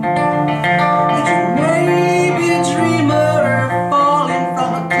creek. And you may be a dreamer falling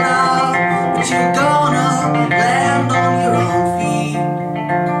from a cloud, but you're gonna land on your own feet.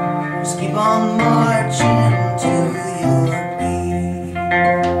 Just keep on marching to your beat.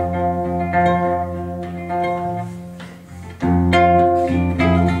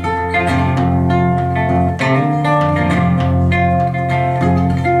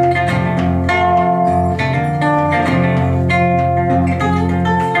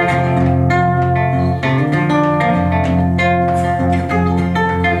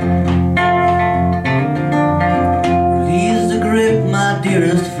 Release the grip, my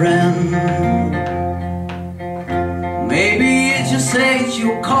dearest friend. Maybe it just ain't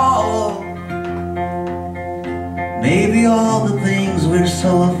your call. Maybe all the things we're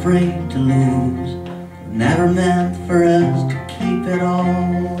so afraid to lose were never meant for us to keep it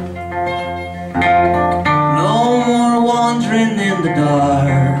all. No more wandering in the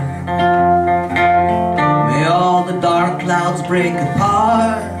dark. May all the dark clouds break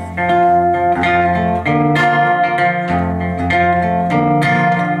apart.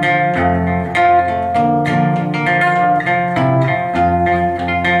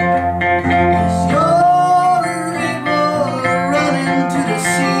 You're a river running to the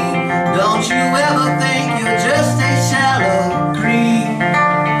sea. Don't you ever think you're just a shallow creek.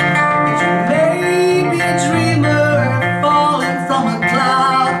 But you may be a dreamer falling from a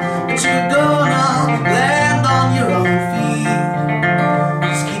cloud, but you're gonna land on your own feet.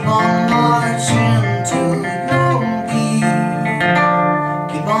 Just keep on marching to your beat.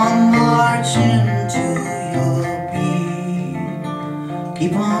 Keep on marching to your beat.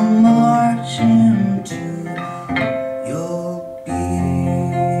 Keep on marching to your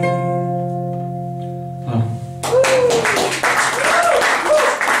beat. Hvala.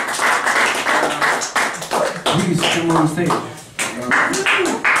 Please come on stage.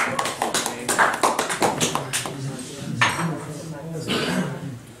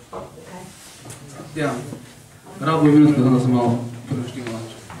 Ja, rabo je minutko, da sem malo preštimo.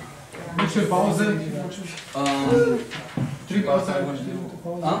 Više pauze. 3 pauze.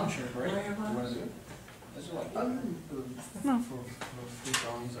 A?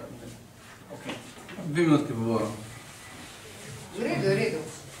 Dve minutke pa bo. V redu, v redu.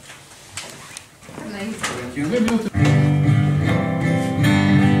 Na isto. Thank you. 2 minute.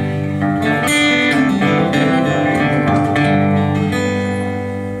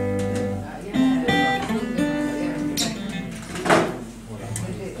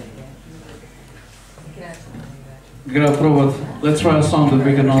 Gremo probat. Let's try a song that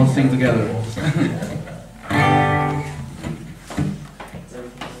we can all sing together.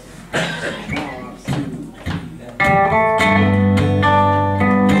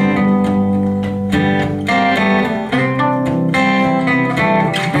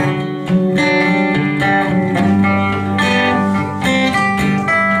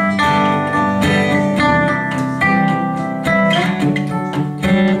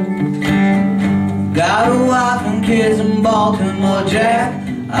 kids in Baltimore, Jack.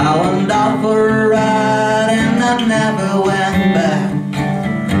 I went out for a ride and I never went back.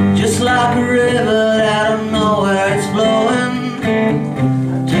 Just like a river that I don't know where it's flowing.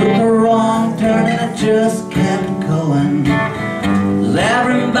 I took a wrong turn and I just kept going. 'Cause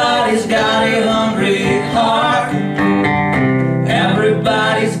everybody's got a hungry heart.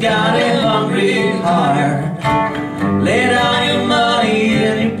 Everybody's got a hungry heart. Lay down your money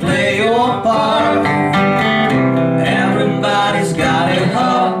and you play your part. Everybody's got a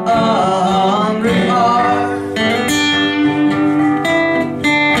hungry heart.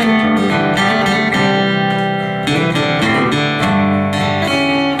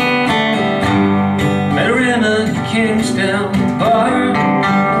 Met her in a Kingstown bar.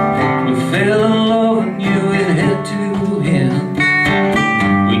 We fell in love and knew it had to end.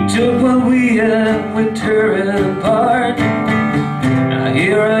 We took what we had and we tore it apart. Now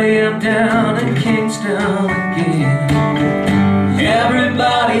here I am down in Kingstown again.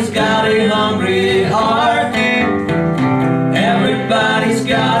 Everybody's got a hungry heart. Everybody's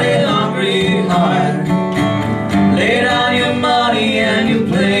got a hungry heart. Lay down your money and you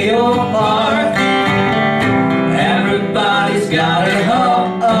play your part. Everybody's got a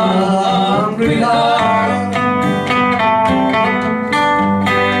hungry heart.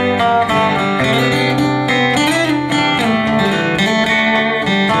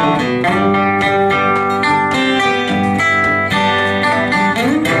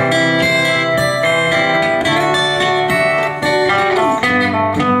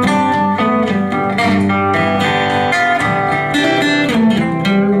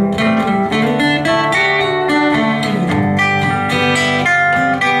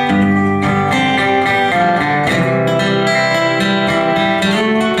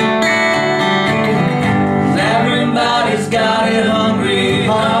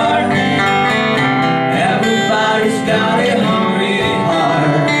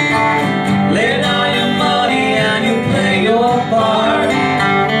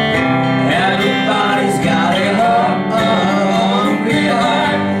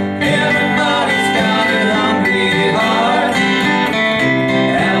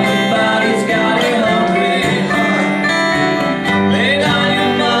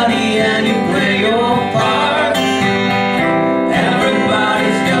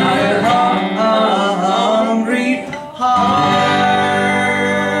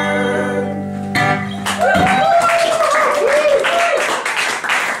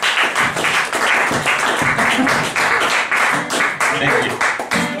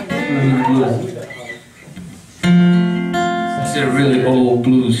 It's a really old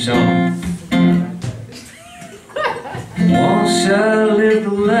blues song. Once I lived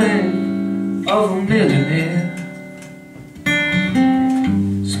the life of a millionaire.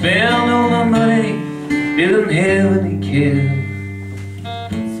 Spent all my money, didn't have any care.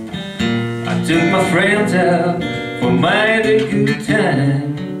 I took my friends out for a mighty good time.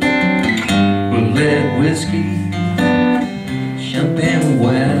 We let whiskey, champagne and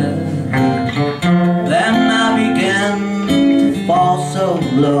wine. Then I began to fall so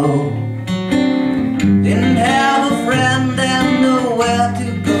low. Didn't have a friend and nowhere to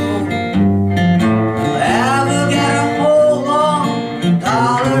go. Ever get a hold on the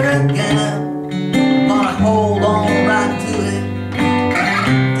dollar again? I'm gonna hold on right to it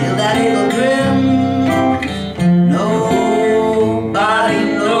till that eagle grins. Nobody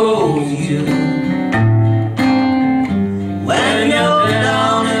knows you when you're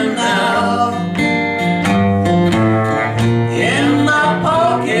down and out. In my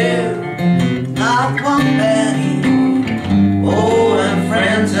pocket, not one penny. Oh, and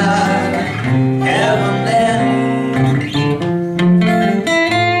friends I haven't any.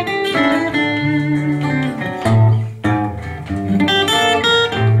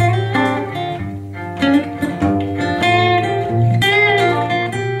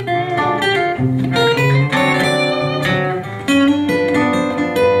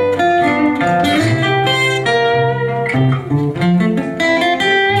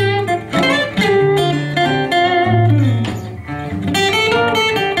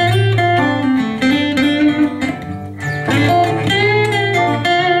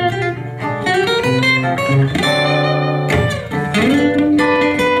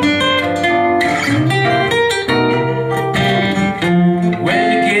 When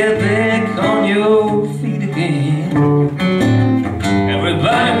you get back on your feet again,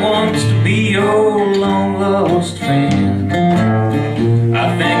 everybody wants to be your long-lost friend. I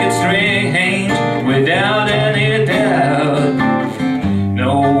think it's strange, without any doubt.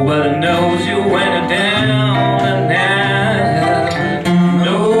 Nobody knows you when you're down and out.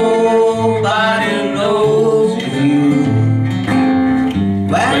 Nobody knows you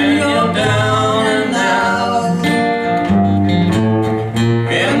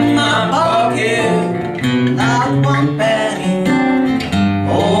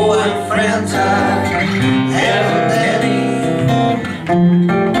friends I haven't any.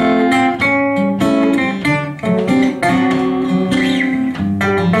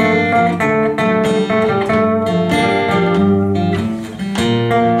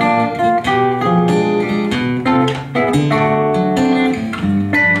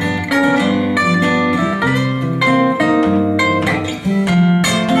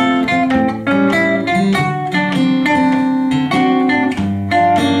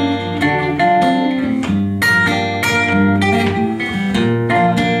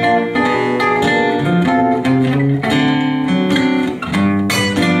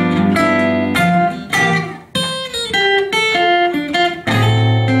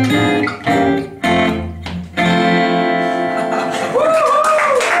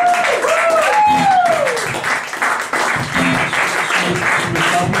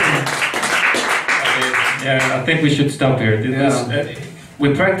 Yeah, I think we should stop here.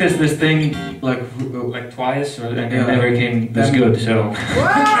 We practiced this thing like twice, and it never came this good. So.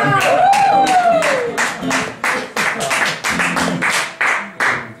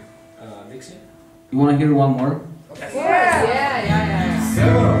 You want to hear one more?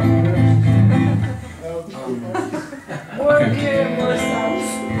 More beer, more sounds.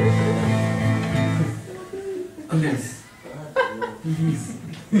 Okay.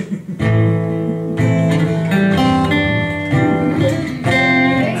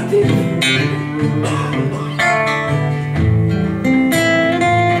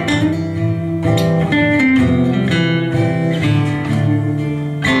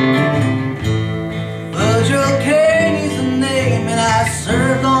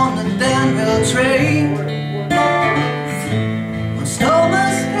 Served on the Danville train. When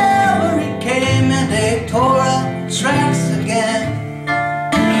Stoneman's cavalry came and they tore up the tracks again.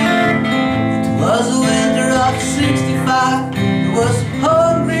 It was the winter of '65. It was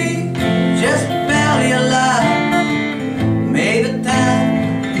hungry, just barely alive. May the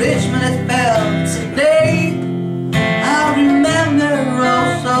time Richmond had fell. Today I remember oh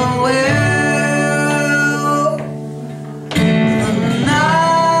so well.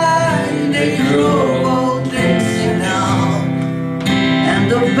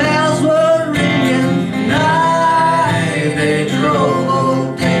 The bells were ringing, night they drove old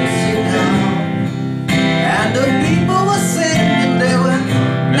Dixie down. And the people were singing, they were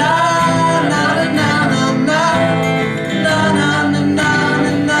na na na na na na na na na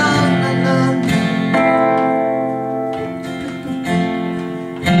na na na.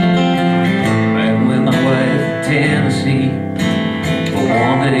 I'm with my wife in Tennessee. For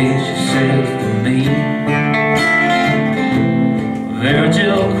one day she said to me,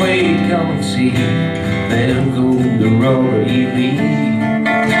 Virgil, Quake, come and see. There go the road you lead.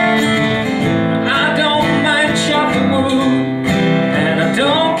 I don't mind chopping wood, and I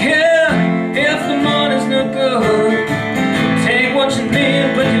don't care if the money's no good. Take what you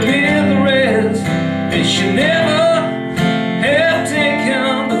need, but you leave the rest. They should never have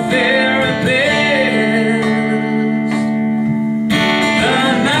taken the very best. The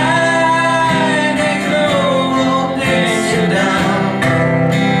night they drove old Dixie down.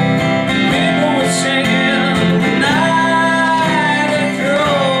 People were singing, the night they drove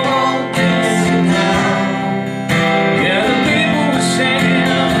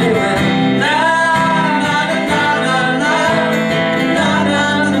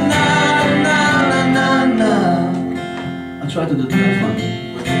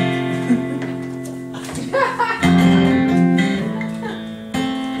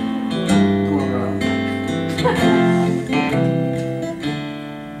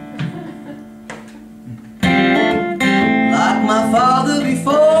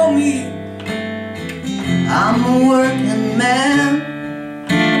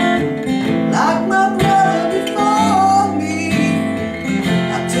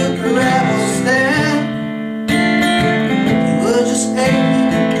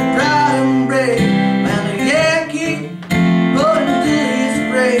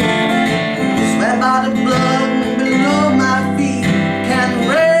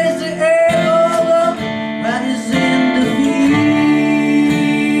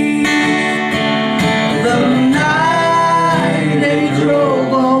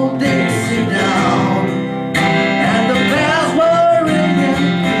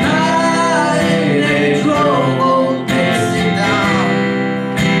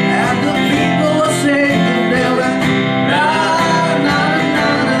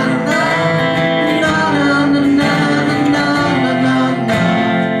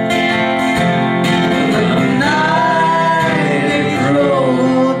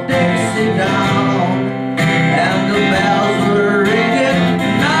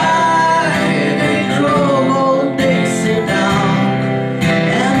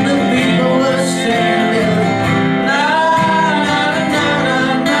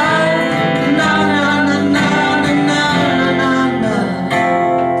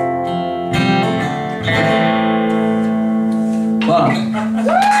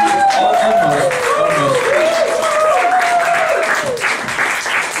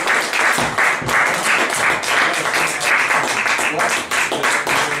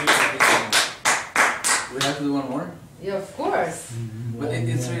Yeah, of course. But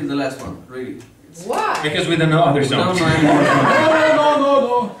it's really the last one, really. Why? Because we don't know other We don't songs. know any more songs.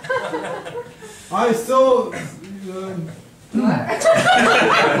 No. I still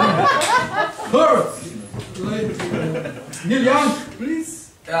hurt. Like, Neil Young,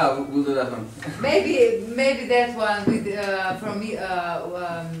 please. Yeah, we'll do that one. Maybe that one with from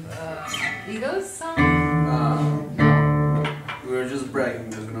Eagles song. No. We were just bragging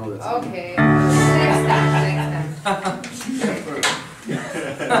because we know that song. Okay. Next time.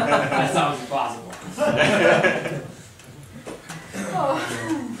 That sounds impossible.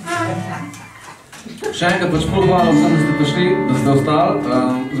 Še enkrat pač ful hvala vsem, da ste prišli, da ste ostali.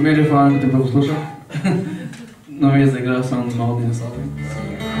 Zmeraj je fajn, da te pa poslušam. No, veš, da igrajo samo na modni nasobi.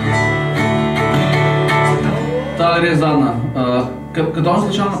 Ta je res zadnja. Kad danes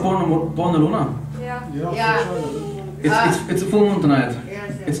začal na polna luna? Yeah. It's a full moon tonight.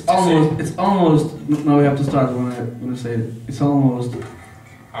 Yes. It's almost, no, we have to start when I say it. It's almost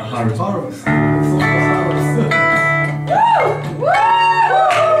harvest. Harvest. It's almost harvest.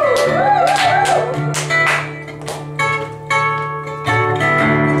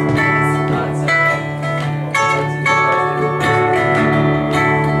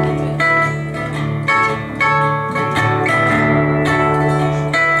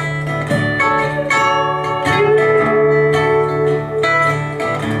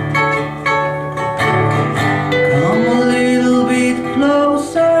 Come a little bit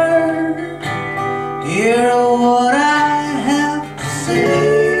closer, hear what I have to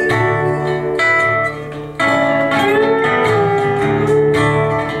say.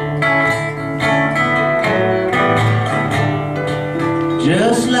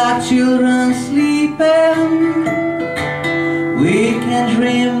 Just like children sleeping, we can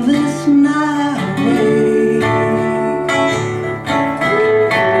dream this night away.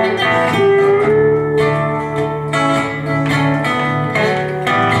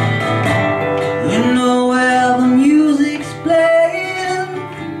 You know where the music's playing.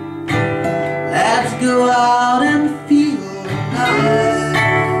 Let's go out and feel the night.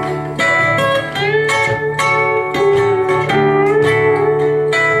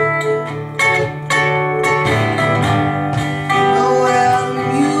 You know where the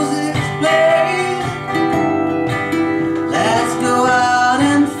music's playing. Let's go out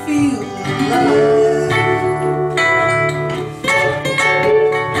and feel the light.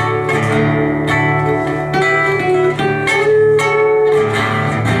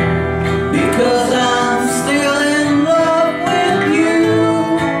 Because I'm still in love with you.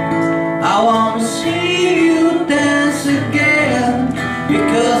 I wanna see you dance again.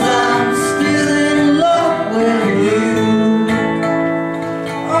 Because I'm still in love with you.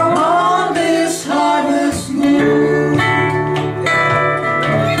 On this harvest moon.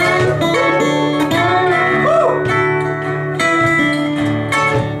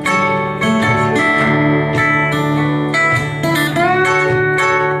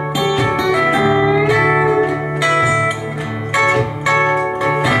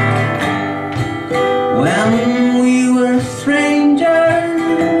 When we were strangers,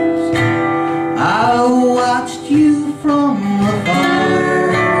 I watched you from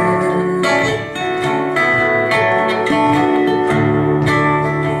afar.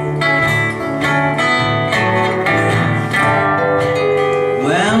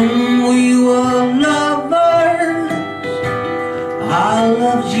 When we were lovers, I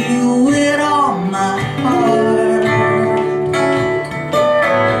loved you with all my heart.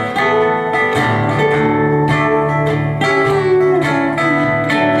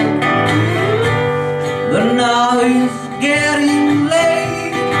 But now it's getting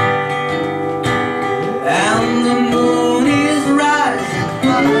late, and the moon is rising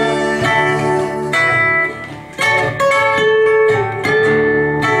high.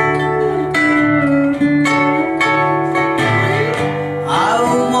 I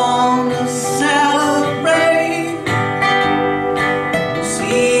want to celebrate,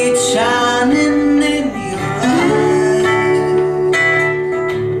 see it shining in your eyes.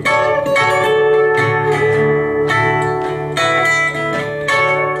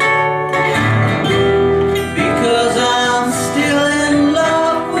 Because I'm still in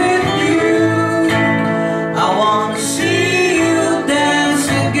love with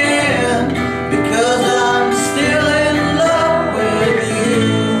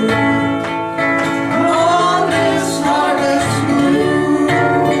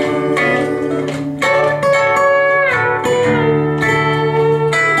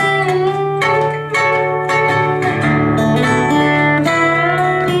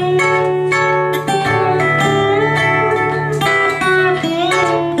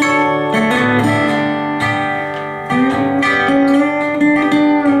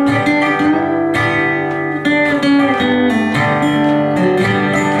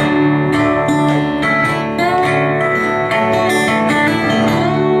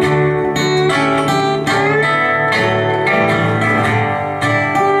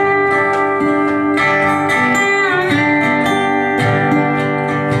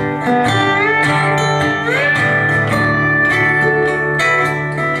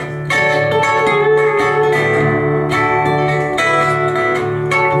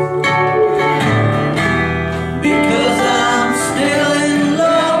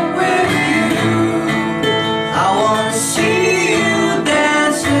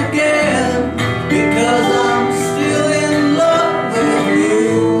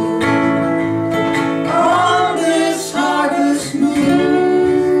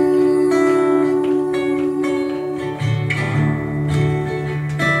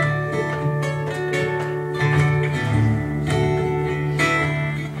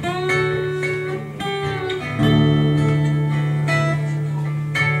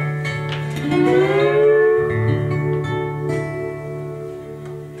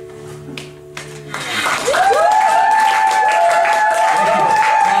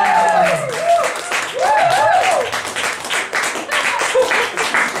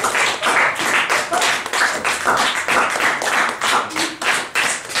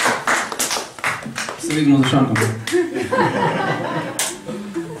se vidimo za šankom.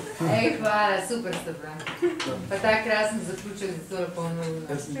 Ej, hvala, super ste bila. Pa ta krasen zaključek za tole polno uro.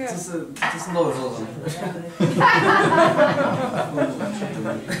 To sem dobro zelo.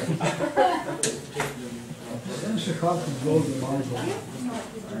 Še hladko zelo malo.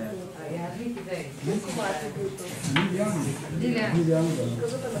 Ja, vidi, dej. Lilian. Lilian.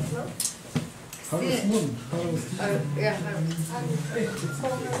 Harvest Moon. Ja,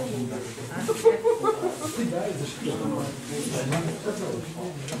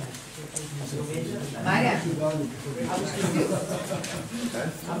 Marja, a boš ti spil?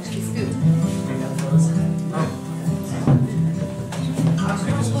 A boš ti spil?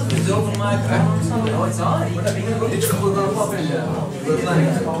 Is it open mic? Oh, it's on. It's cool. We're pop in there.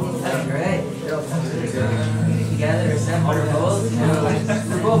 That's great. Together, 700 goals.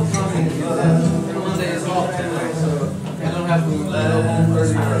 We're both coming. Monday is off tonight, so I don't have to go home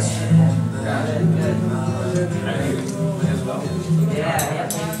early. Yeah,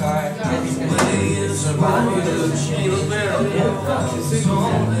 car. Birthday party over there.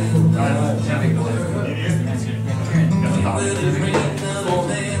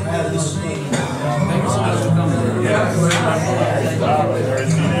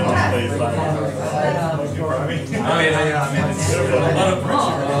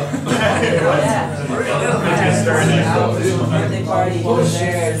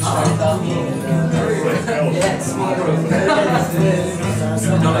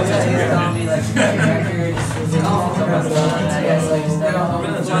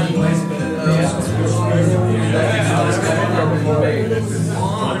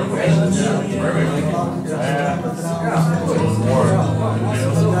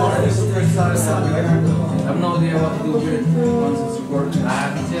 I have no idea what to do with it once it's recorded.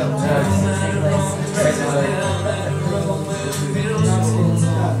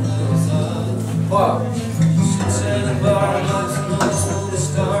 Wow.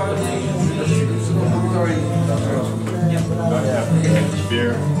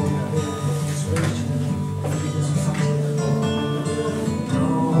 Beer.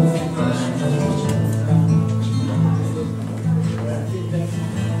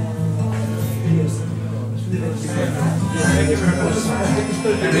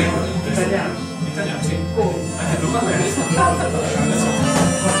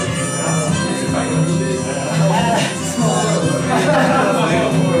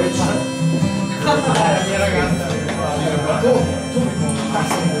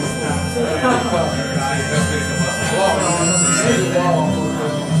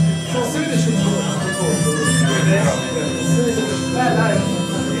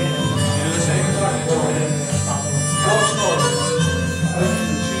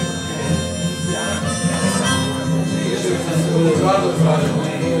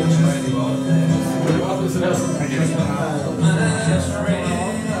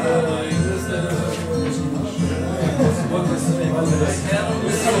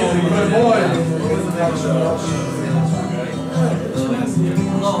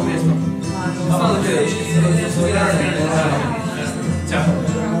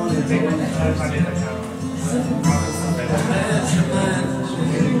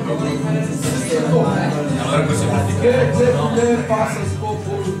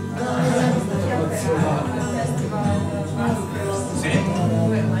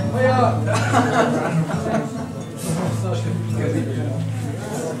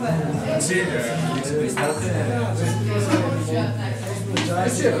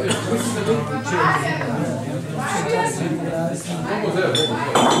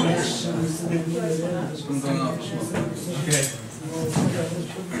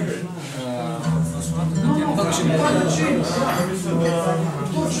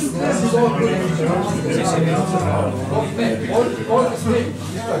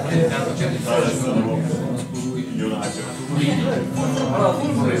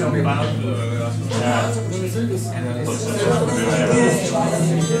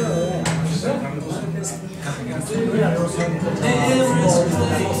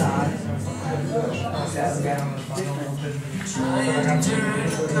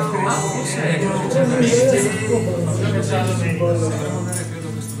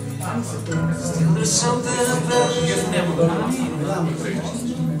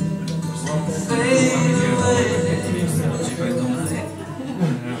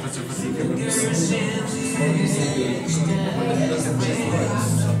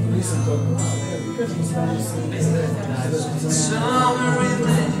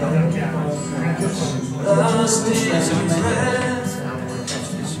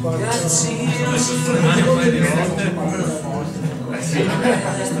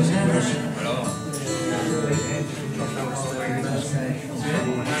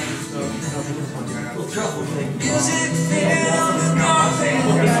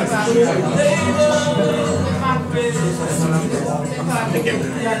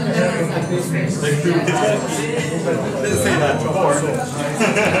 Didn't say that before.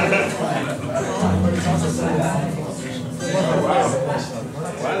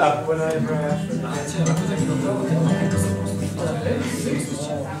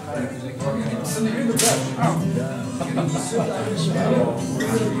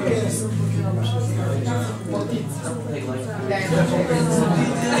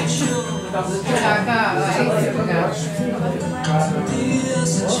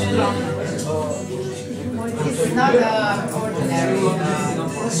 It's not ordinary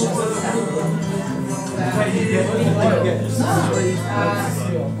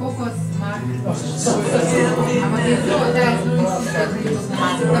kokos mak. Ampak je to, da je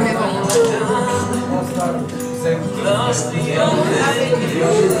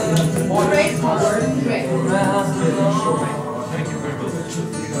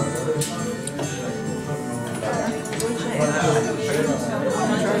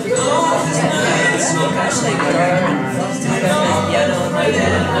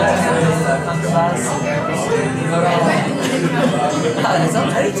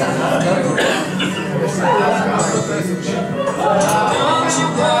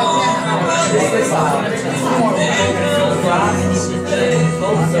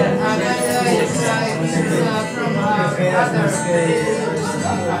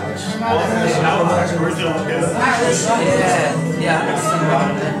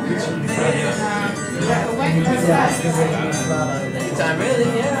Anytime, really?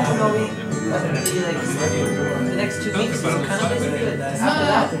 Yeah. The next 2 weeks is kind of busy. After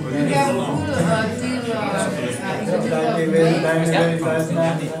that, we have a full deal in the middle of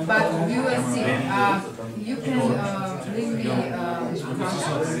May, but you will see, you can leave me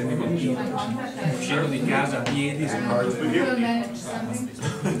Uscendo di casa a piedi, you will manage something.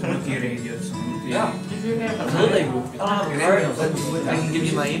 tutti i radio, yeah, absolutely. I don't have a card, but I can give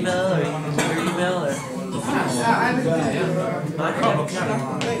you my email, or you can give your email, or... I will give you Michael?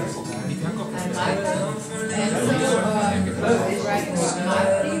 and Michael, and so it's writing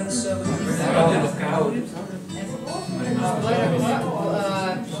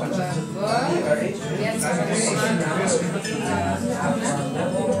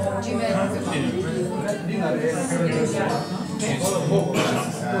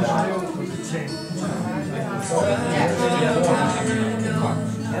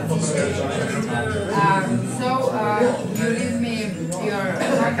so you leave me your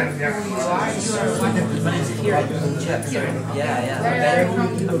contact, who you are, you are wonderful. My name's Kieran. Yeah. Where are you from?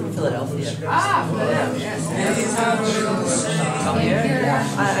 Philadelphia. Philadelphia. Come here?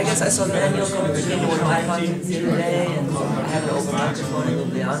 I guess I saw Daniel come to one of my concerts the other day, and I had an open microphone in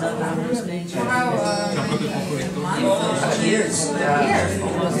Ljubljana on the stage. Years.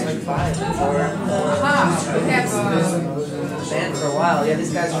 Almost like 5, 4. We have band for a while. Yeah,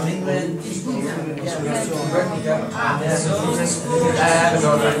 these guys from England. I haven't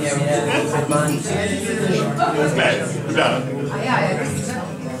gone on yet. It's been months.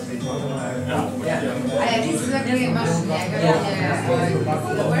 this is actually much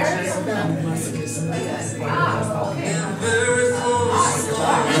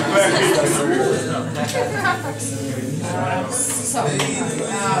so,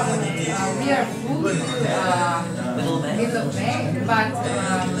 we are full middle of May, but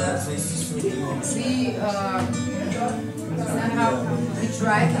somehow we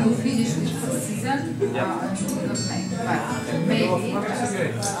try to finish this season middle of May, but maybe it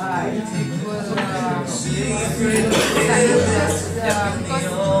will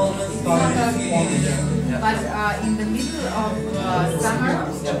but in the middle of summer,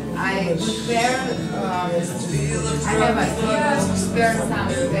 I prepare, I have a idea to prepare some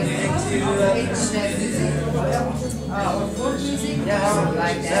jazz music, or folk music, or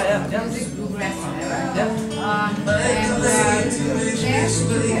like that, music, bluegrass, whatever. And jazz,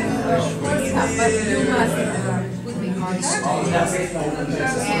 you can work stuff, but you must put me in contact, and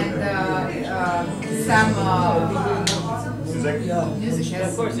some music, yes.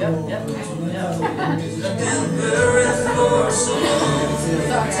 Of course, yeah. Okay.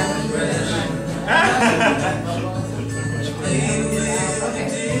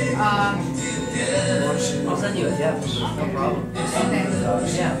 I'll send you it, yeah. No problem.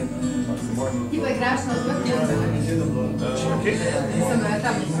 Yeah. Ti pa igraš na odvrtju? Mislim, da je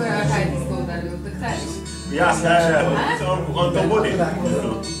tam svoja hajdisko udaril, takrat. Ja, on to vodi. Are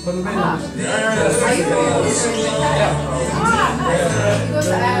you doing this? Yeah. Because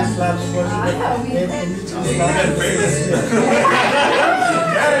it's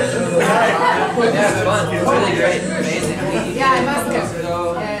fun. It's really great. Amazing. Yeah, I must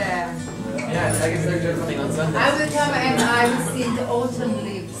go. Yeah, I guess they're coming on Sunday. I will come and I will sing the autumn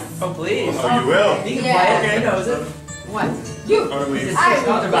leaves. Oh, please. Oh, you will? He can play it. He knows it. What? You? Autumn leaves. He's I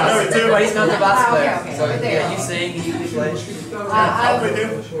counterbass. know it too. But he's counterbass Ah, player. okay. So yeah, you sing, you play. I'll play too.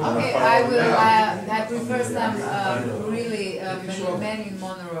 Okay, I will. I prefer some really Marilyn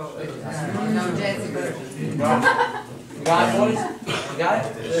Monroe, jazzy version. You got it, boys? You got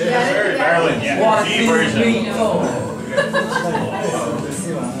it? Marilyn, yeah. One, The two, version. three, four.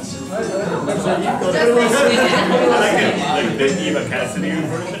 I like it, like the Eva Cassidy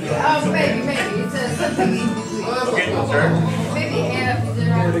version. Oh, maybe. It's something in between. Okay, sure. Maybe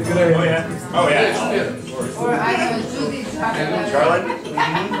Ella Fitzgerald. Oh yeah. Oh yeah. Or I don't know, Judy Charlotte. Charlotte?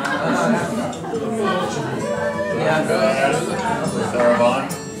 Yeah, Sarah Vaughan?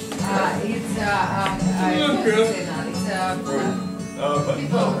 It's I don't say that. It's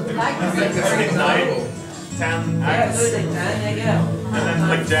people like I think 9, 10 yeah, acts. it's like 10, yeah. And then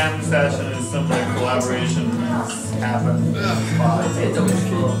like jam session is some like collaborations happen. It's always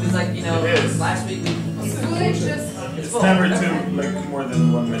cool. It's like, you know, It is. last week It's delicious. It's never too like more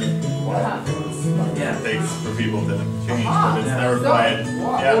than 1 minute quiet. Yeah. It takes for people to change, but it's never quiet.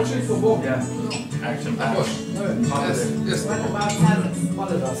 Yeah. Yeah. Action packed. What about Sabbath?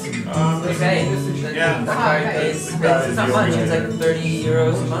 Okay. Yeah. That guy pays. It's not much. It's like 30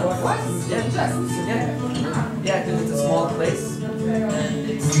 euros a month. What? Yeah. Just. Yeah. Yeah, because it's a small place, and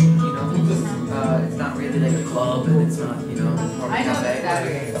it's, you know, it's not really like a club, and it's not, you know, it's more of a I know cafe. that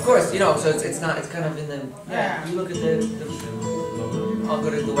way. Of course, you know, so it's not, it's kind of in the, yeah, you look at the I'll go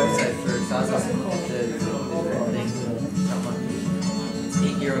to the website for Zaza, the thing, it's not much. It's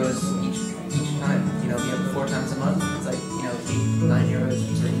 8 euros each time, you know, you have 4 times a month, it's like, you know, 8, 9 euros,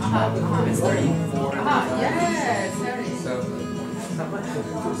 it's like, it's 34, Yes, very. so, it's not much.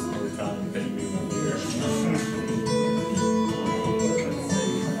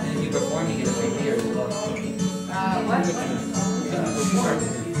 And if you perform, you get a free beer as well. What? You get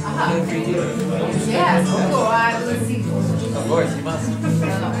a free beer. Yes, oh, I will sing. Of course, you must. No,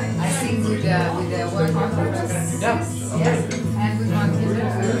 I sing with the one conference. Yeah. Yes, and with one teacher,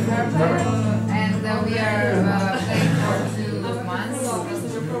 and we are playing for 2 months.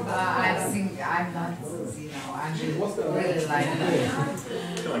 I sing. I'm not, you know, I'm really like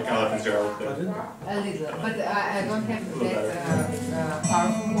Like Ella Fitzgerald. a little, but I don't have that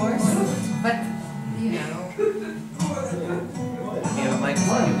powerful voice. But you know. If you have a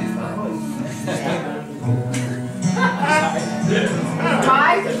microphone, you'll be fine.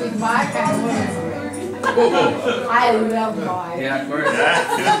 Mike, with Mike, I love Mike. Yeah, of course.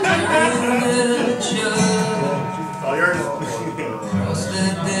 All yours.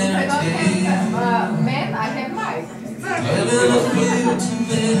 I don't have men, I have Mike.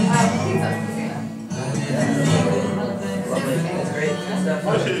 That's great. Good stuff.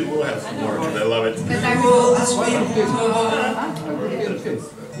 Actually, we'll have some more because I love it. But I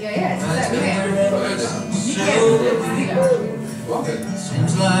yeah, yes,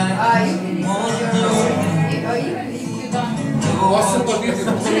 Seems like you can even if you don't.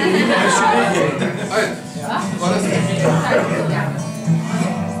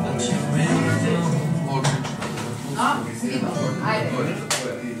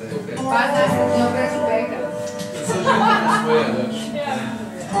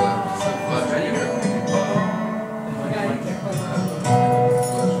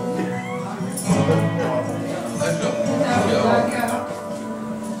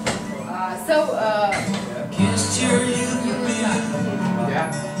 kissed your youth you will not.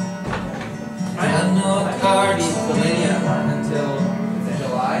 I have no card in Lithuania until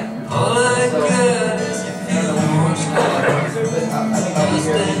July. all I got is I don't know when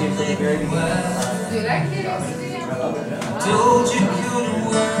we're going Do you like it? told you couldn't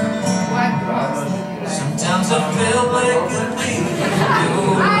work. What? Sometimes I felt like a thief.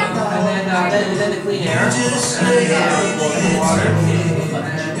 And then the clean air. Just say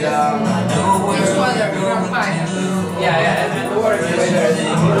And, know where Which one? you're From going Pine. yeah, and the water is way better than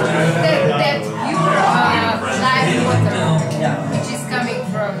That pure live water, Yeah. which is coming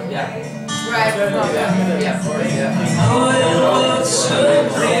from Yeah. right from Yeah, of course, yeah. know it was so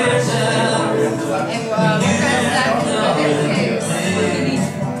clear now. And because that this case,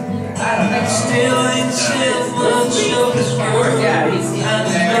 Still ain't said much of his work. Yeah, he's there.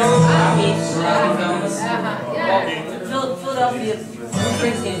 He's yeah. Philadelphia,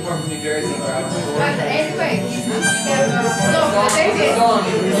 Springsteen from New Jersey. But anyway, he's no, the baby.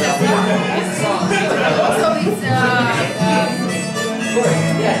 It's a song. Also, it's Of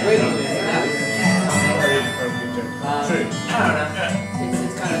course. Yeah, great music. Yeah. True. I don't know.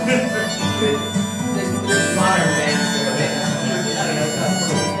 It's kind of there's modern bands that are big. I don't know. It's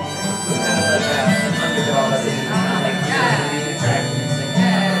kind of like an underdog. I think it's kind of like leading track.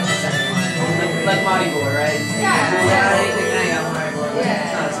 Like Marty Boy, right? Yeah. Anything I got Marty Boy.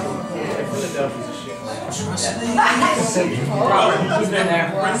 It's not as cool. Philadelphia's a shit. Robert, he's been there.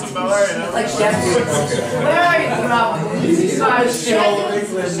 Prince of Bel-Air, you know? Like Chef. Where are you from? He's from Sheffield. You're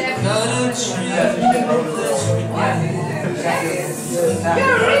really from Sheffield?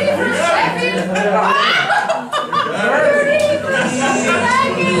 You're really from Sheffield? Because you have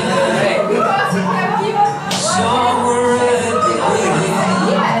given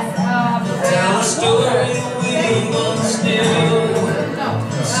yes. Tell a story we once knew. No.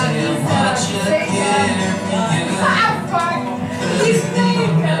 His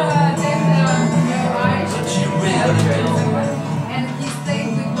name and he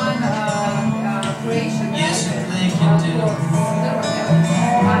stayed with one Croatian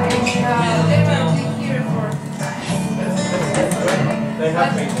and they were here for 2 times. They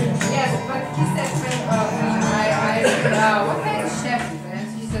have been here. Yes, but he said, what kind of chef is it? And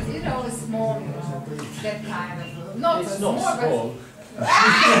he said, you know, small, that kind of, not It's small, not small. but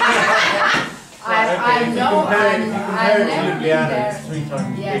I know, I never been there. It's 3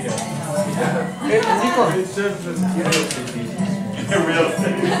 times Yes, bigger. I know. In terms of real cities. Real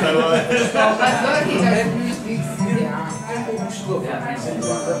cities, I love it. But Turkey has really big city.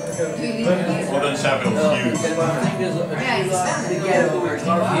 Well, then Sheffield's huge. Yeah, it's The ghetto over here.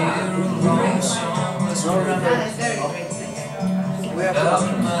 that's very great. We have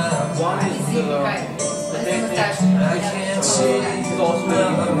one is the also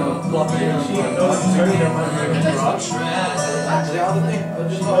floppy the other thing,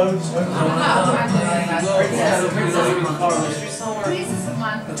 just loads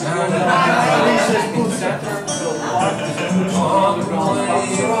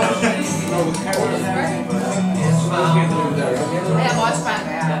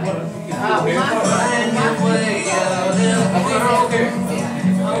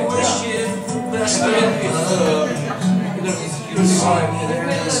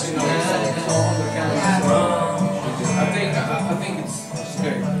I think it's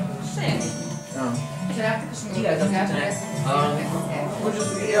great. You guys have to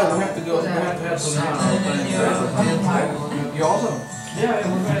Yeah, we have to go. We have to have some. You also? Yeah,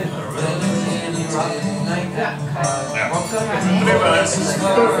 we're ready.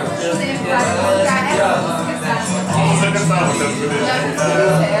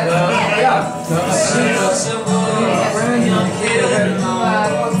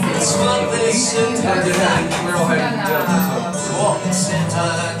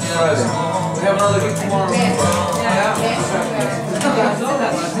 We have another good tomorrow.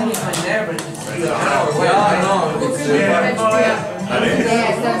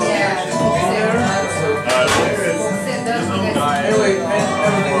 Anyway,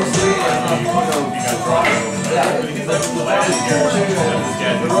 everything is sweet.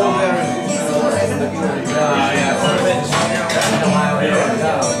 The road there is,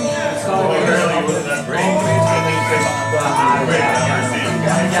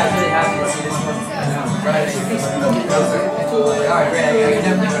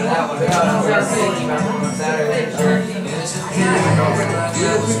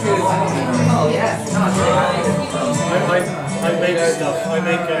 I make stuff. I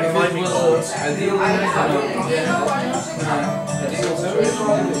make climbing poles.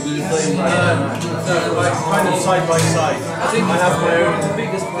 Kind of side by side. I have my own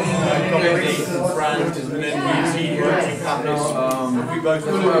biggest brand, and then we working patterns. We both do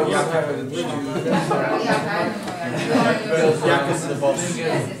Yakas the boss.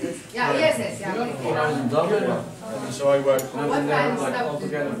 Yes. So I work. What kind of stuff do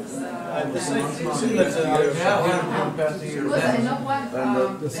you do? Similar to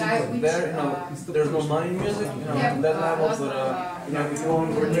there's no money in music, that level, but if you want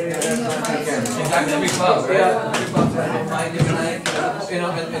to work there, you can. Every club, yeah, every club has no money, and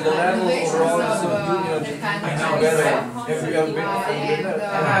the level overall is subdued, better. Have you ever been there?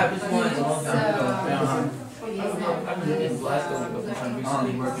 I have, just once a long time ago. I've been in Glasgow a couple times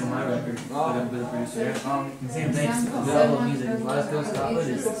recently working on my record. I've been a producer. Same thing. The level of music in Glasgow, Scotland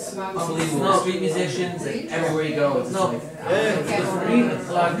is unbelievable. Street musicians, like everywhere you go, it's like it's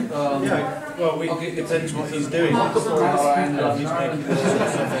like well, it depends what he's doing.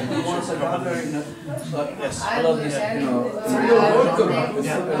 Yes, I love this.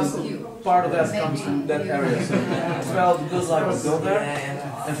 Part of that comes from that area. So it's felt good like to go there.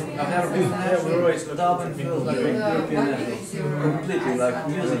 I've never been there. Dublin feels like a European completely, like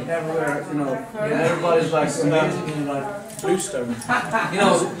music everywhere, you know, and everybody's like amazing and like Bluestone. you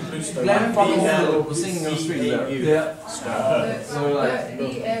know, Glenn Fox was singing on the street there. Yeah. So like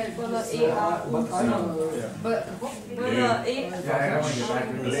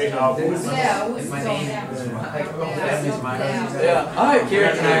yeah, hi,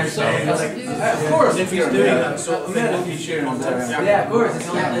 Kieran. Of course, If he's doing that sort of thing, he's cheering on time. Yeah, of course, it's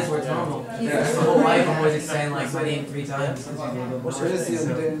the only place where it's normal. Yeah. The whole life I'm always saying like my name 3 times. What's your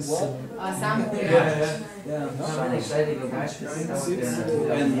dance? I'm really excited to go back to this stuff.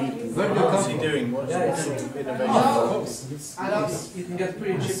 and where do you What's come he from? doing? What's I love You can get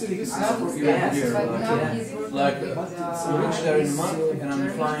pretty cheap tickets for but here. now he's Like, working with, I reached there in a month, and I'm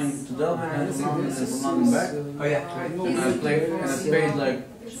flying to Dublin and from London and from London back. Oh yeah, great. And I played and I paid like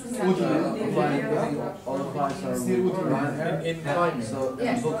flying, I think all the flights are Ryanair. So I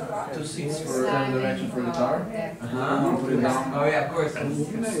booked 2 seats for every direction for guitar. I'm gonna put it down. Oh yeah, of course.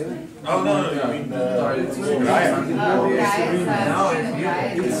 Oh no, you mean Sorry, it's guys, I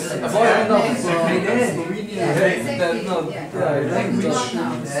bought it in Dublin, so They did.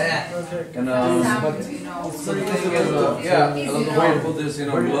 and but so the thing is, yeah, I don't know where to put this, you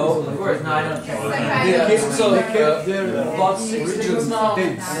know, below. Of course, no, I don't care. Yeah, so bought 6 tickets now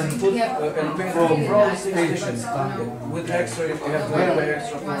and put and paid for all 6 tickets with extra. You have to pay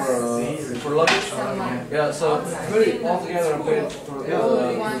extra for luggage. Yeah, so very altogether I paid for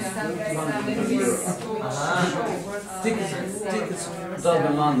 250 euros. Tickets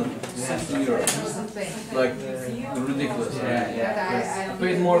Dublin, London, 60 euros. Like ridiculous. I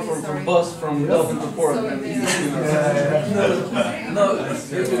paid more for bus from Dublin to Port than no, I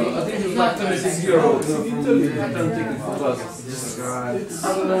think it was like 36 euros from return ticket for bus.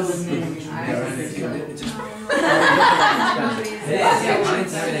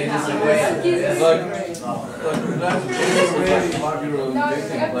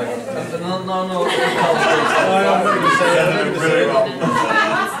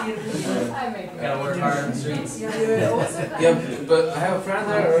 Gotta work hard on the streets. Yeah, but I have a friend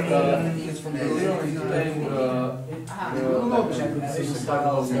there, he's from Berlin, he's playing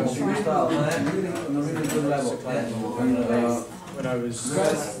freestyle on a really good level. And, when I was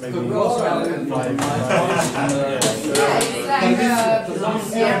maybe Yeah,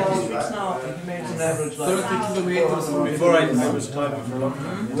 before I was climbing for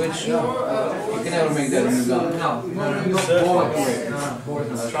London. which you can never make that in Uganda.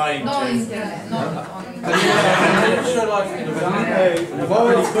 Trying no to. internet, not on I'm sure like in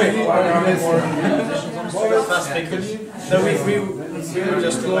That's because no, we were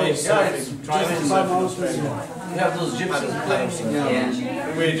just away surfing, trying to surf in Australia. you have those gypsies playing.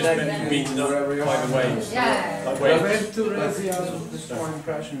 We were just meeting up by the waves. Yeah. Like I waves. went to this one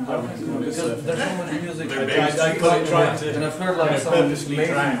impression because there's so much music. I couldn't try to. And I've heard like some purposely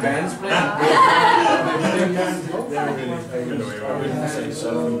amazing drown. bands playing.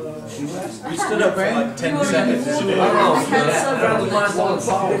 We stood up for like 10 seconds. I don't know. Friends of mine want to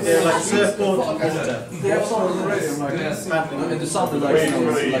They're like surfboard water. They have songs on the radio. I'm like, and it sounded like, you know,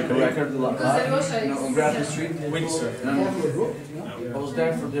 like a record, like that, you know, on Gravity Street. Windsurf. And I was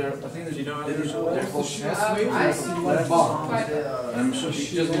there for their, I think they did their whole chess. I'm sure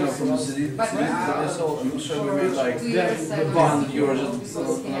she just, you know, from the city, but this whole, I'm sure we made like 100 euros just on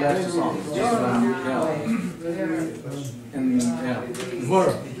the last song. Just, and yeah.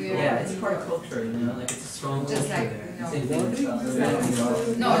 Yeah, it's part of culture, you know, like it's a strong Just culture like, there. you know, Same thing with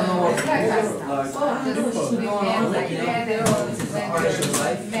no, it's like that stuff. Just we met like that, they're all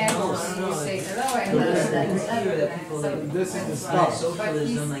met, we say hello and This is the stuff.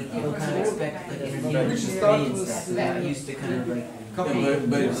 Socialism, like people kind of expect like entertainment to be and stuff. That used to kind of like. But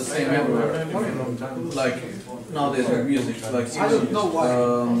it's the same everywhere. Like nowadays, like music, like I don't know why.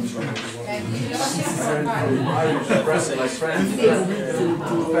 Irish press, like France,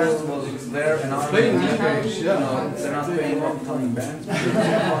 festivals there, and now they're not paying one ton bands. You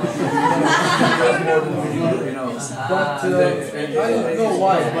know, but I don't know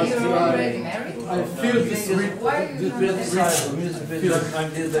why. But I feel this business side of music business. I'm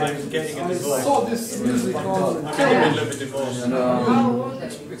getting a divorce. saw this music on I'm in the middle of a divorce. And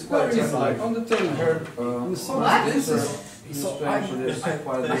it's quite different. Like on the telly, heard the song. this is in Spanish. There's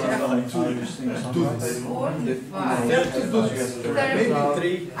quite a lot of Irish things. Maybe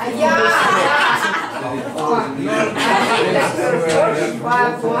 3.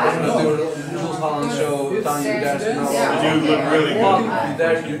 Jules Holland show, Tanya Dash, You look really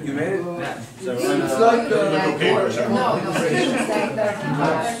good. you made it? So It's like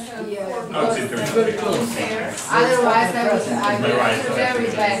no, very close. Otherwise, I would very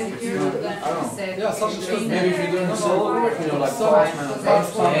bad if you said Yeah, some change maybe if you're doing solo work, you know, like so Fox,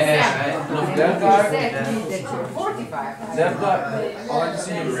 that guy, said to me that you're 45. that guy, I like to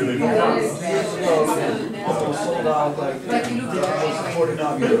see him really good. Almost sold out, like, But you look at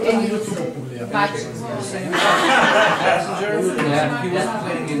 $49. and you look much Passenger, yeah, he was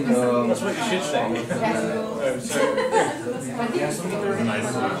playing in That's what you should say.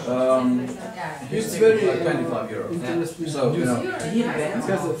 it's very €25. So, you know,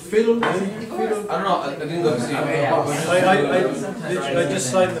 Because the fiddle, I don't know, I didn't go to see him. I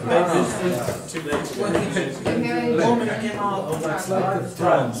just signed the papers 2 days ago. The moment I came out, I was like, it's like a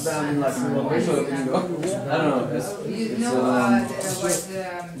trance. down in like, so, you know, I don't know, it's, You know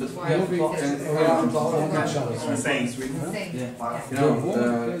Insane. you know,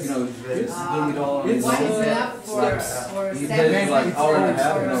 it's doing it all. What is enough for He 7 plays like hour and a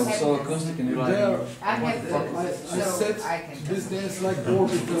half, you know, or so acoustic, and you're There, like, I have I so said I can. this dance like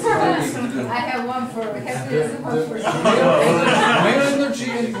orbital. I have one for happiness and one for Male energy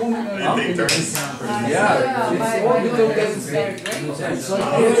and woman energy. yeah, It's orbital dance. It's like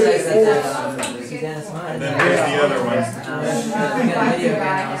And then here's the other one.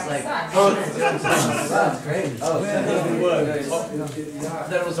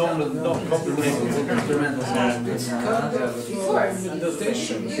 that was one of the instrumental songs.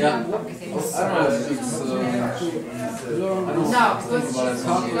 meditation. Yeah, I don't know, it's, I don't know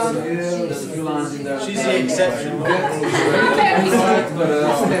about it. There's a few lines in there. She's the exception. But, I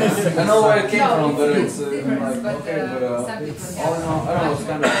know where it came from, but it's like, okay, but all in all, I don't know, it's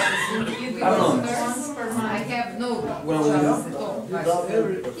kind of, I don't know. I have no When I was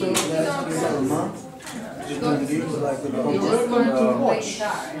Every third month, just doing gigs like with the You just want to play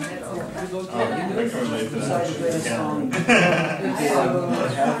guitar and that's all.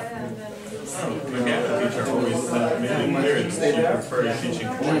 Mechanic teacher always made it clear that she preferred teaching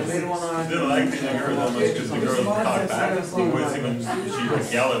boys. She didn't like teaching girls that much because the girls would talk back. Always when she would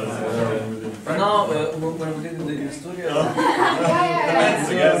yell at us. But now, when we did it in the studio,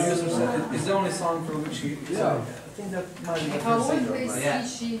 it's the only song for which he. Yeah. I think that might be the How first old single. is Yeah.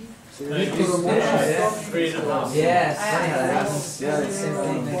 she? Yes, Yeah, it's same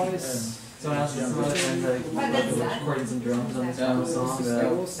thing. someone else with some other friends like recording some drums on this song.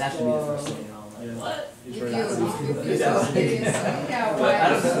 That should be the first thing. If you But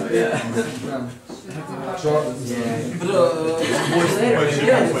Voice later.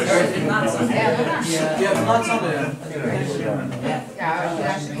 Yeah, or if not something. yeah, but not something.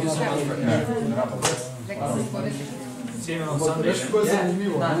 But that's because of me.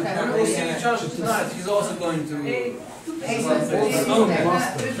 We'll see each other tonight. He's also going to.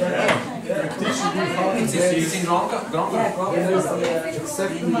 It's in Gronka?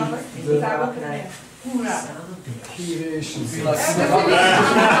 Except the key variations.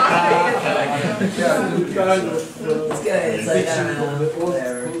 It's good. It's like,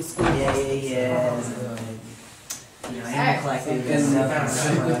 whatever. Yeah. You know, I'm collecting this stuff.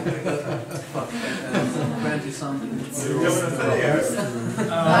 Brandy something. Yeah.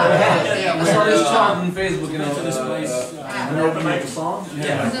 I saw this chant on Facebook, you know, an open mic song.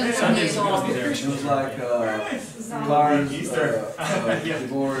 Sunday song. It was like, cars,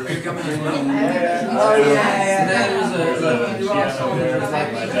 keyboard, and then it was a rock song. It was like,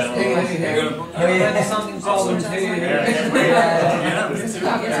 hey, something called hey.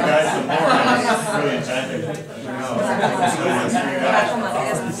 Really enchanting.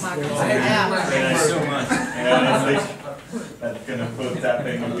 So much. And it's like, that's gonna put that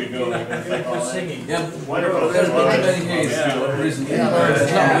thing we could go like singing. Yeah, Wonderful. there's been many cases recently.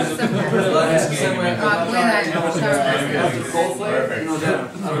 Like, same way, Coldplay, you know, that, I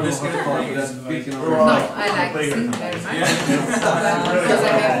don't know what it's called, but that's big, you know. No, I like to sing very much. Because I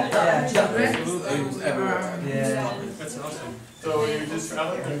have children. It was everywhere. That's awesome. So you're just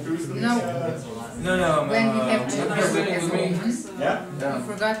traveling and cruising? No. No, When we have children as a woman, Yeah? you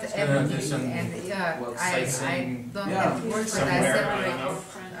forgot everything, and I don't have to work, but I separate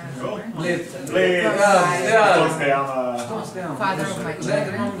father of my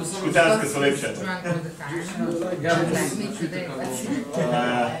children. Škutanska so lepše. Drunk all the time. Like me today, but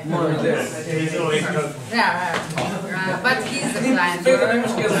but he's a climber,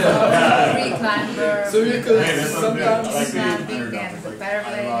 free climber, So you could sometimes. camping and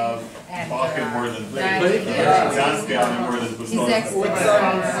paragliding and More than Danske more than he's expert.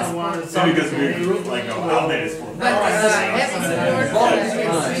 So because we're like outlet is for But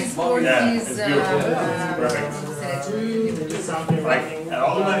every sport, Yeah, is it's beautiful. Perfect. Like at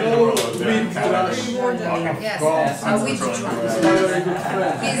all the money in the world, sweet thrush. Yes, a witch thrush.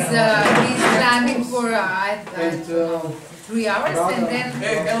 He's climbing for I don't know, 3 hours, and then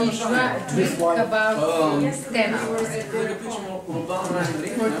he drinks about 10 hours.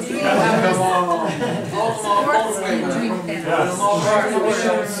 For 3 hours, sports he drinks 10 hours.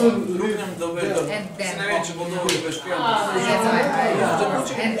 And then,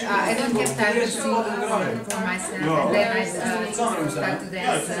 and I don't have time to sing for myself, and then I start to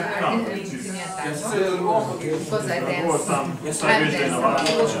dance Argentinian tango, because I dance, I'm dancing, I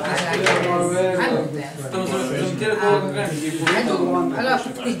like dance. I do a lot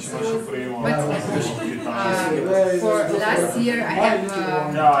of things, but for last year I have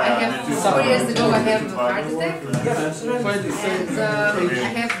 4 years ago I have a heart attack, and I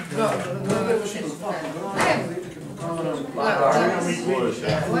have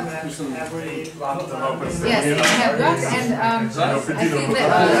yes, I have drugs, and I feel a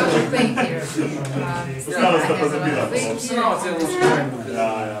lot of pain here. I have a lot of pain here.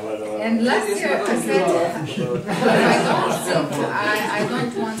 And last year I said, if I don't sing, I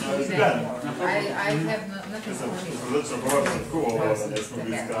don't want to be there. I have nothing to do.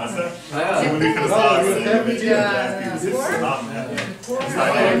 And then I started singing with the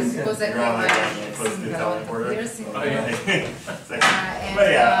choir, because I know I sing a lot of years in the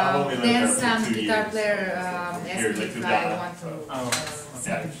and then some guitar player asked me if I want to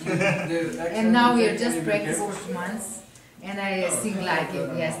sing. And now we are just practicing for 2 months. And I sing like,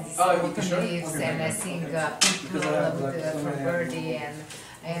 yes, this Autumn Leaves, and I sing People from Birdie,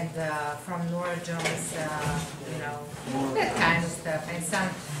 and from Nora Jones, you know, that kind of stuff, and some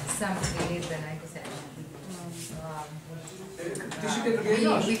Philip, and I said,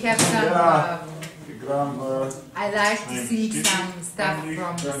 we have some, I like to sing some stuff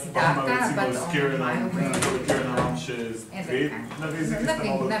from Siddhartha, but on my way. And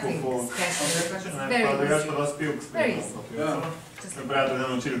nothing special, but very easy. Very easy. Brate, ne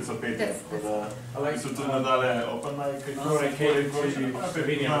učilico peti, tako da so tudi nadale open mic, kaj znaš,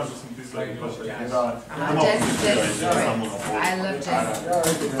 da sem pisal, da še ne da. Jazz is samo na pol. I love jazz.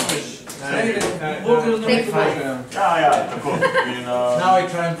 Ja, tako. In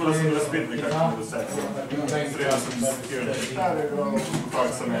tudi sem razpet nekako do seksa. Sreda sem zakiral na gitare,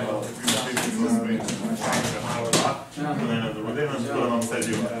 kako sem imel petnico spet. Tudi ena drugodena, tako da imam vse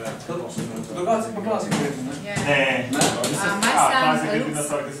živo. Drugače pa klasik vedno, ne? Ne.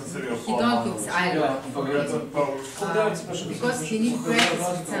 He don't look silent because he needs practice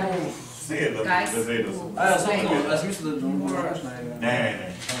with some guys who play more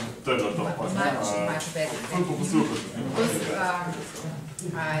to je bilo to. much better than because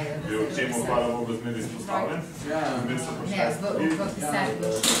Čemu hvala Bogu zmeri izpostavljen? ne, v pisanju.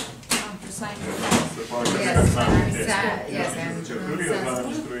 Yes, and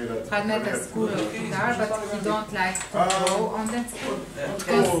had met a school of guitar, but he don't like to go on that school.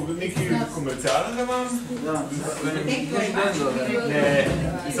 Neki komercialen ga imam? Thank you very much. Ne,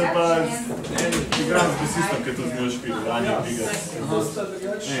 sem pa igram z basistom, ki to z njo špili, Anja Piga. Ne,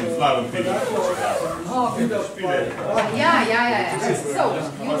 z Vladom Piga. Špile. Ja. So,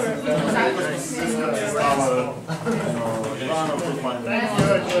 you were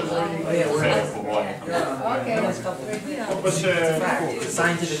pa še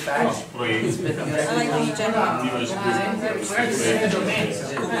Scientific facts. projekt.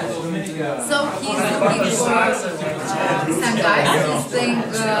 so he's looking for some guys who's playing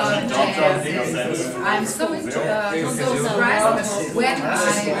jazz. I'm so surprised when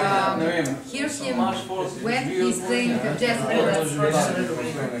I hear him when he's playing jazz. I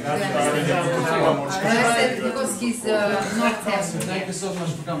said because he's not 70 yet. He's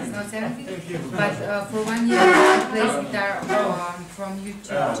not 70, but for 1 year he plays guitar from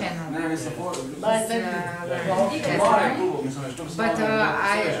YouTube channel. But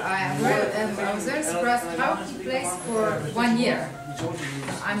I was very surprised how he plays for 1 year.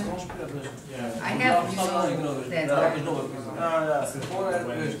 I have, you know, that.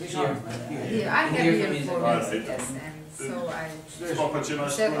 I have here for music, yes, and so I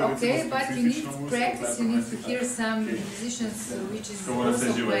said, okay, but you need to practice, you need to hear some musicians which is also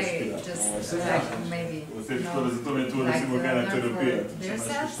play, just like maybe, you know, like learn for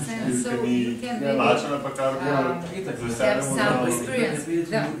themselves, and so you can maybe have some experience with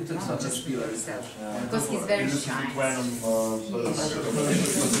them, not just yourself, because he's very shy.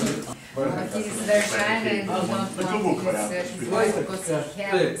 He's very shy and he don't want his voice because he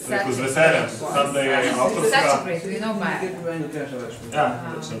has such Z veseljem, sam da je avtorska. such a great, you know, by Ja,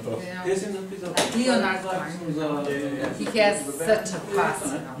 točno to. Leonard Cohen. He has such a pass,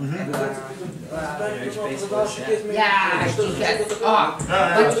 you know. Yeah, he has, but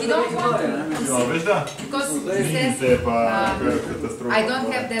he don't want to. Veš da? Because he says, I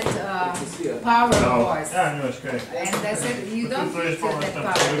don't have that power voice. Ja, nimaš kaj. And I said, you don't feel that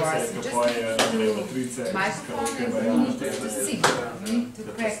power voice. You just need to microphone and you need to sing. You need to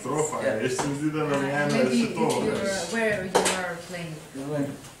practice. Katastrofa, jaz se mi zdi, da na njemu je Maybe še to. where you are playing.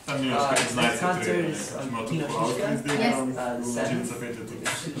 Tam nimaš kaj znajti treba. Ima tudi po Avstriji zdaj, učilca pete tudi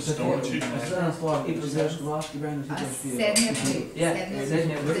što uči. Sedmi april. Yeah,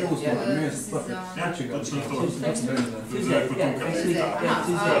 sedmi april. Ja, točno to. Tudi zdaj kot tukaj.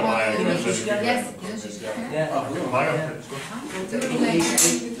 Yes, Pomagam te. 8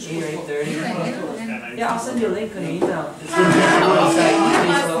 or 8:30. Yeah, I'll send you a link on your email.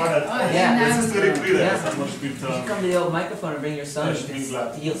 Da se stvari pride, samo moraš biti... You should come to the old microphone and bring your son.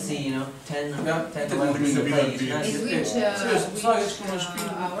 You'll see, you know, 10, 11 people playing each night. Is which hours?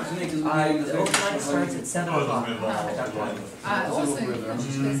 The open mic starts at 7 o'clock. Also in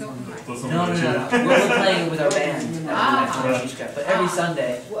Košice. To sam No. We're playing with our band. But every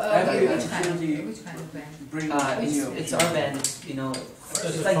Sunday. Which kind of band? It's our band. You know,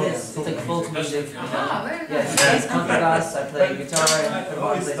 it's like this. It's like folk music. You know? Very Yeah, nice. he plays Kantavtorski, I play guitar, and I put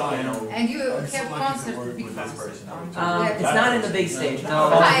on the piano. And you have concerts, big concerts. It's not in the big stage. No.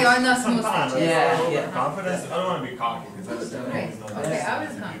 Hi, on a small stage. Yeah. Confidence? I don't want to be cocky because that's Great. Okay, I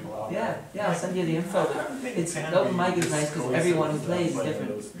will come. Yeah, I'll send you the info. It's the open mic is nice because everyone who plays is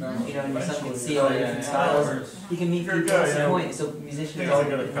different. You know, and your son can see all the different styles. He can meet people at some point. So musicians all. Do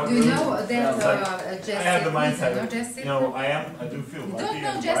you know that jazz I have the mindset. you know jazz You know, I do feel You lucky don't know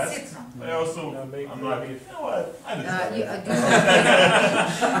and jazz blessed. hits, no? But I also, I'm like, you know what? I deserve you, it.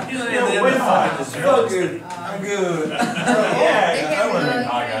 So good. I'm good. They Yeah, I have want to be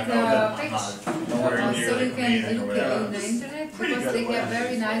cocky. I you know can that I'm page, not nowhere near so you like can amazing or look whatever. in the internet Pretty because good they at have what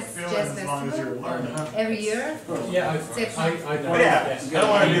very I nice feel jazz as long as you're festival learning. every year. Yeah, But yeah, I don't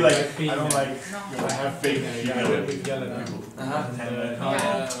want to be like, I don't like, No. I have faith in yeah, people. with yellow people. Yeah,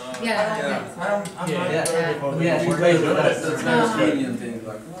 I'm not Yeah. very public. Yeah, She she plays plays with us. That's No. an Australian thing,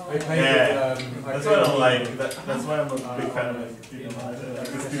 like, I played Yeah. with, That's why I don't like, that's why I'm a big fan of like, people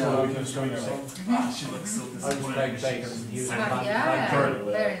because people we are can string like, song. ah, she looks so I was disappointed. playing bass and he was yeah,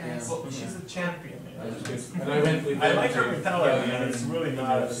 very nice. She's a champion. And I went with I like her mentality and it's really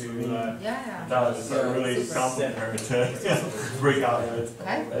not to Yeah. does really compliment her to break out of it.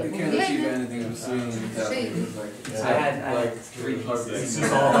 you can't achieve anything with singing without Shade. like, I had 3 It's pieces.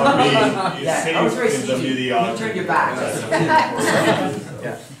 just all about being Yeah, I was very safe in the sneaky. media. You turned your back.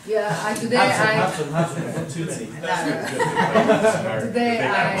 Yeah, today I Tootsie. today I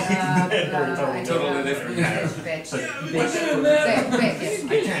Totally different. I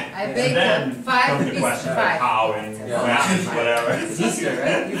And baked then 5 come the pieces, question of 5. how and whatever. It's Easter,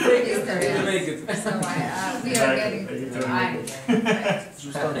 right? You break Easter, You yeah. make it. So we are getting to iron.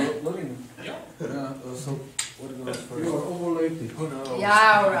 So, what goes first? You are overlated. Who knows?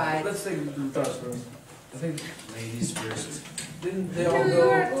 Yeah, alright. Let's take the guitars first. I think Ladies first. didn't they You all are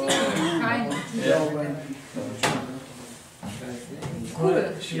go? kind. They all went. Cool.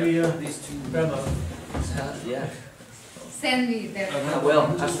 Should we, These two. Yeah. Send me that. I will,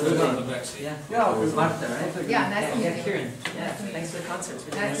 absolutely. Yeah. Yeah, It's Martha, right? Yeah, nice to meet Yeah, you. Kieran. Yeah, thanks for the concert. It's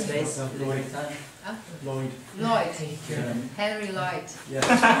really nice space. Really great time. Lloyd? Lloyd. Henry Lloyd.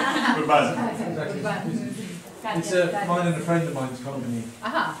 Goodbye. Good one. It's mine and a friend of mine's company.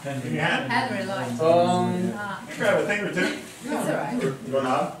 Aha, Henry. Yeah. Henry Lloyd. Um, Ah, Grab a thing or two. it's alright. You going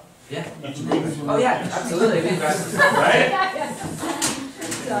out? Yeah. Each room. Oh yeah, absolutely. We got Right?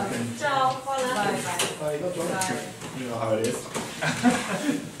 Ciao. Bye. Bye. You know how it is.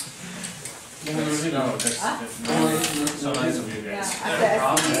 No, that's so nice of you guys.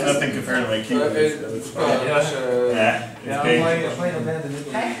 Yeah. Nothing compared to my key. yeah, Yeah, it's big. I played a band in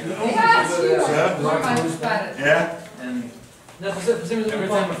Italy. Yeah, sure. More much better. Yeah? And No, for some reason, every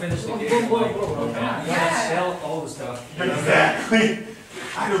time I finish the game, I'm like, Yeah. you gotta sell all the stuff. Exactly.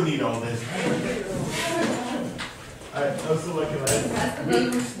 I don't need all this. I'm so lucky that Asta da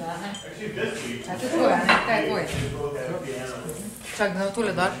lušna. actually this week. A to je tvoja, ne? Kaj je tvoj? Čak, da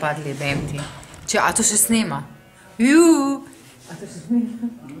tole dol padli, dajem ti. A to še snema? Juuu. A to še snema?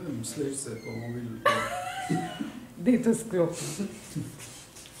 Sliš se po mobilu. Dej to sklopi.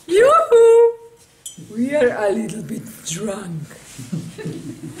 Juhu! We are a little bit drunk.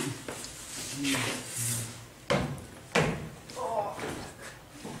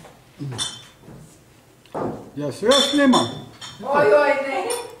 Ja, se jaz snimam. Ojoj, ne.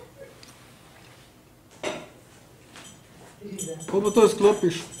 Ko pa to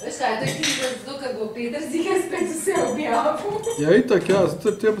sklopiš? Veš kaj, to je kriza zato, ker bo Peter Ziger spet vse objavil. Ja, itak, ja,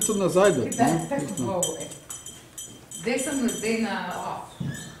 zato treba tudi nazaj dati. Tako bo. Zdaj sem na off.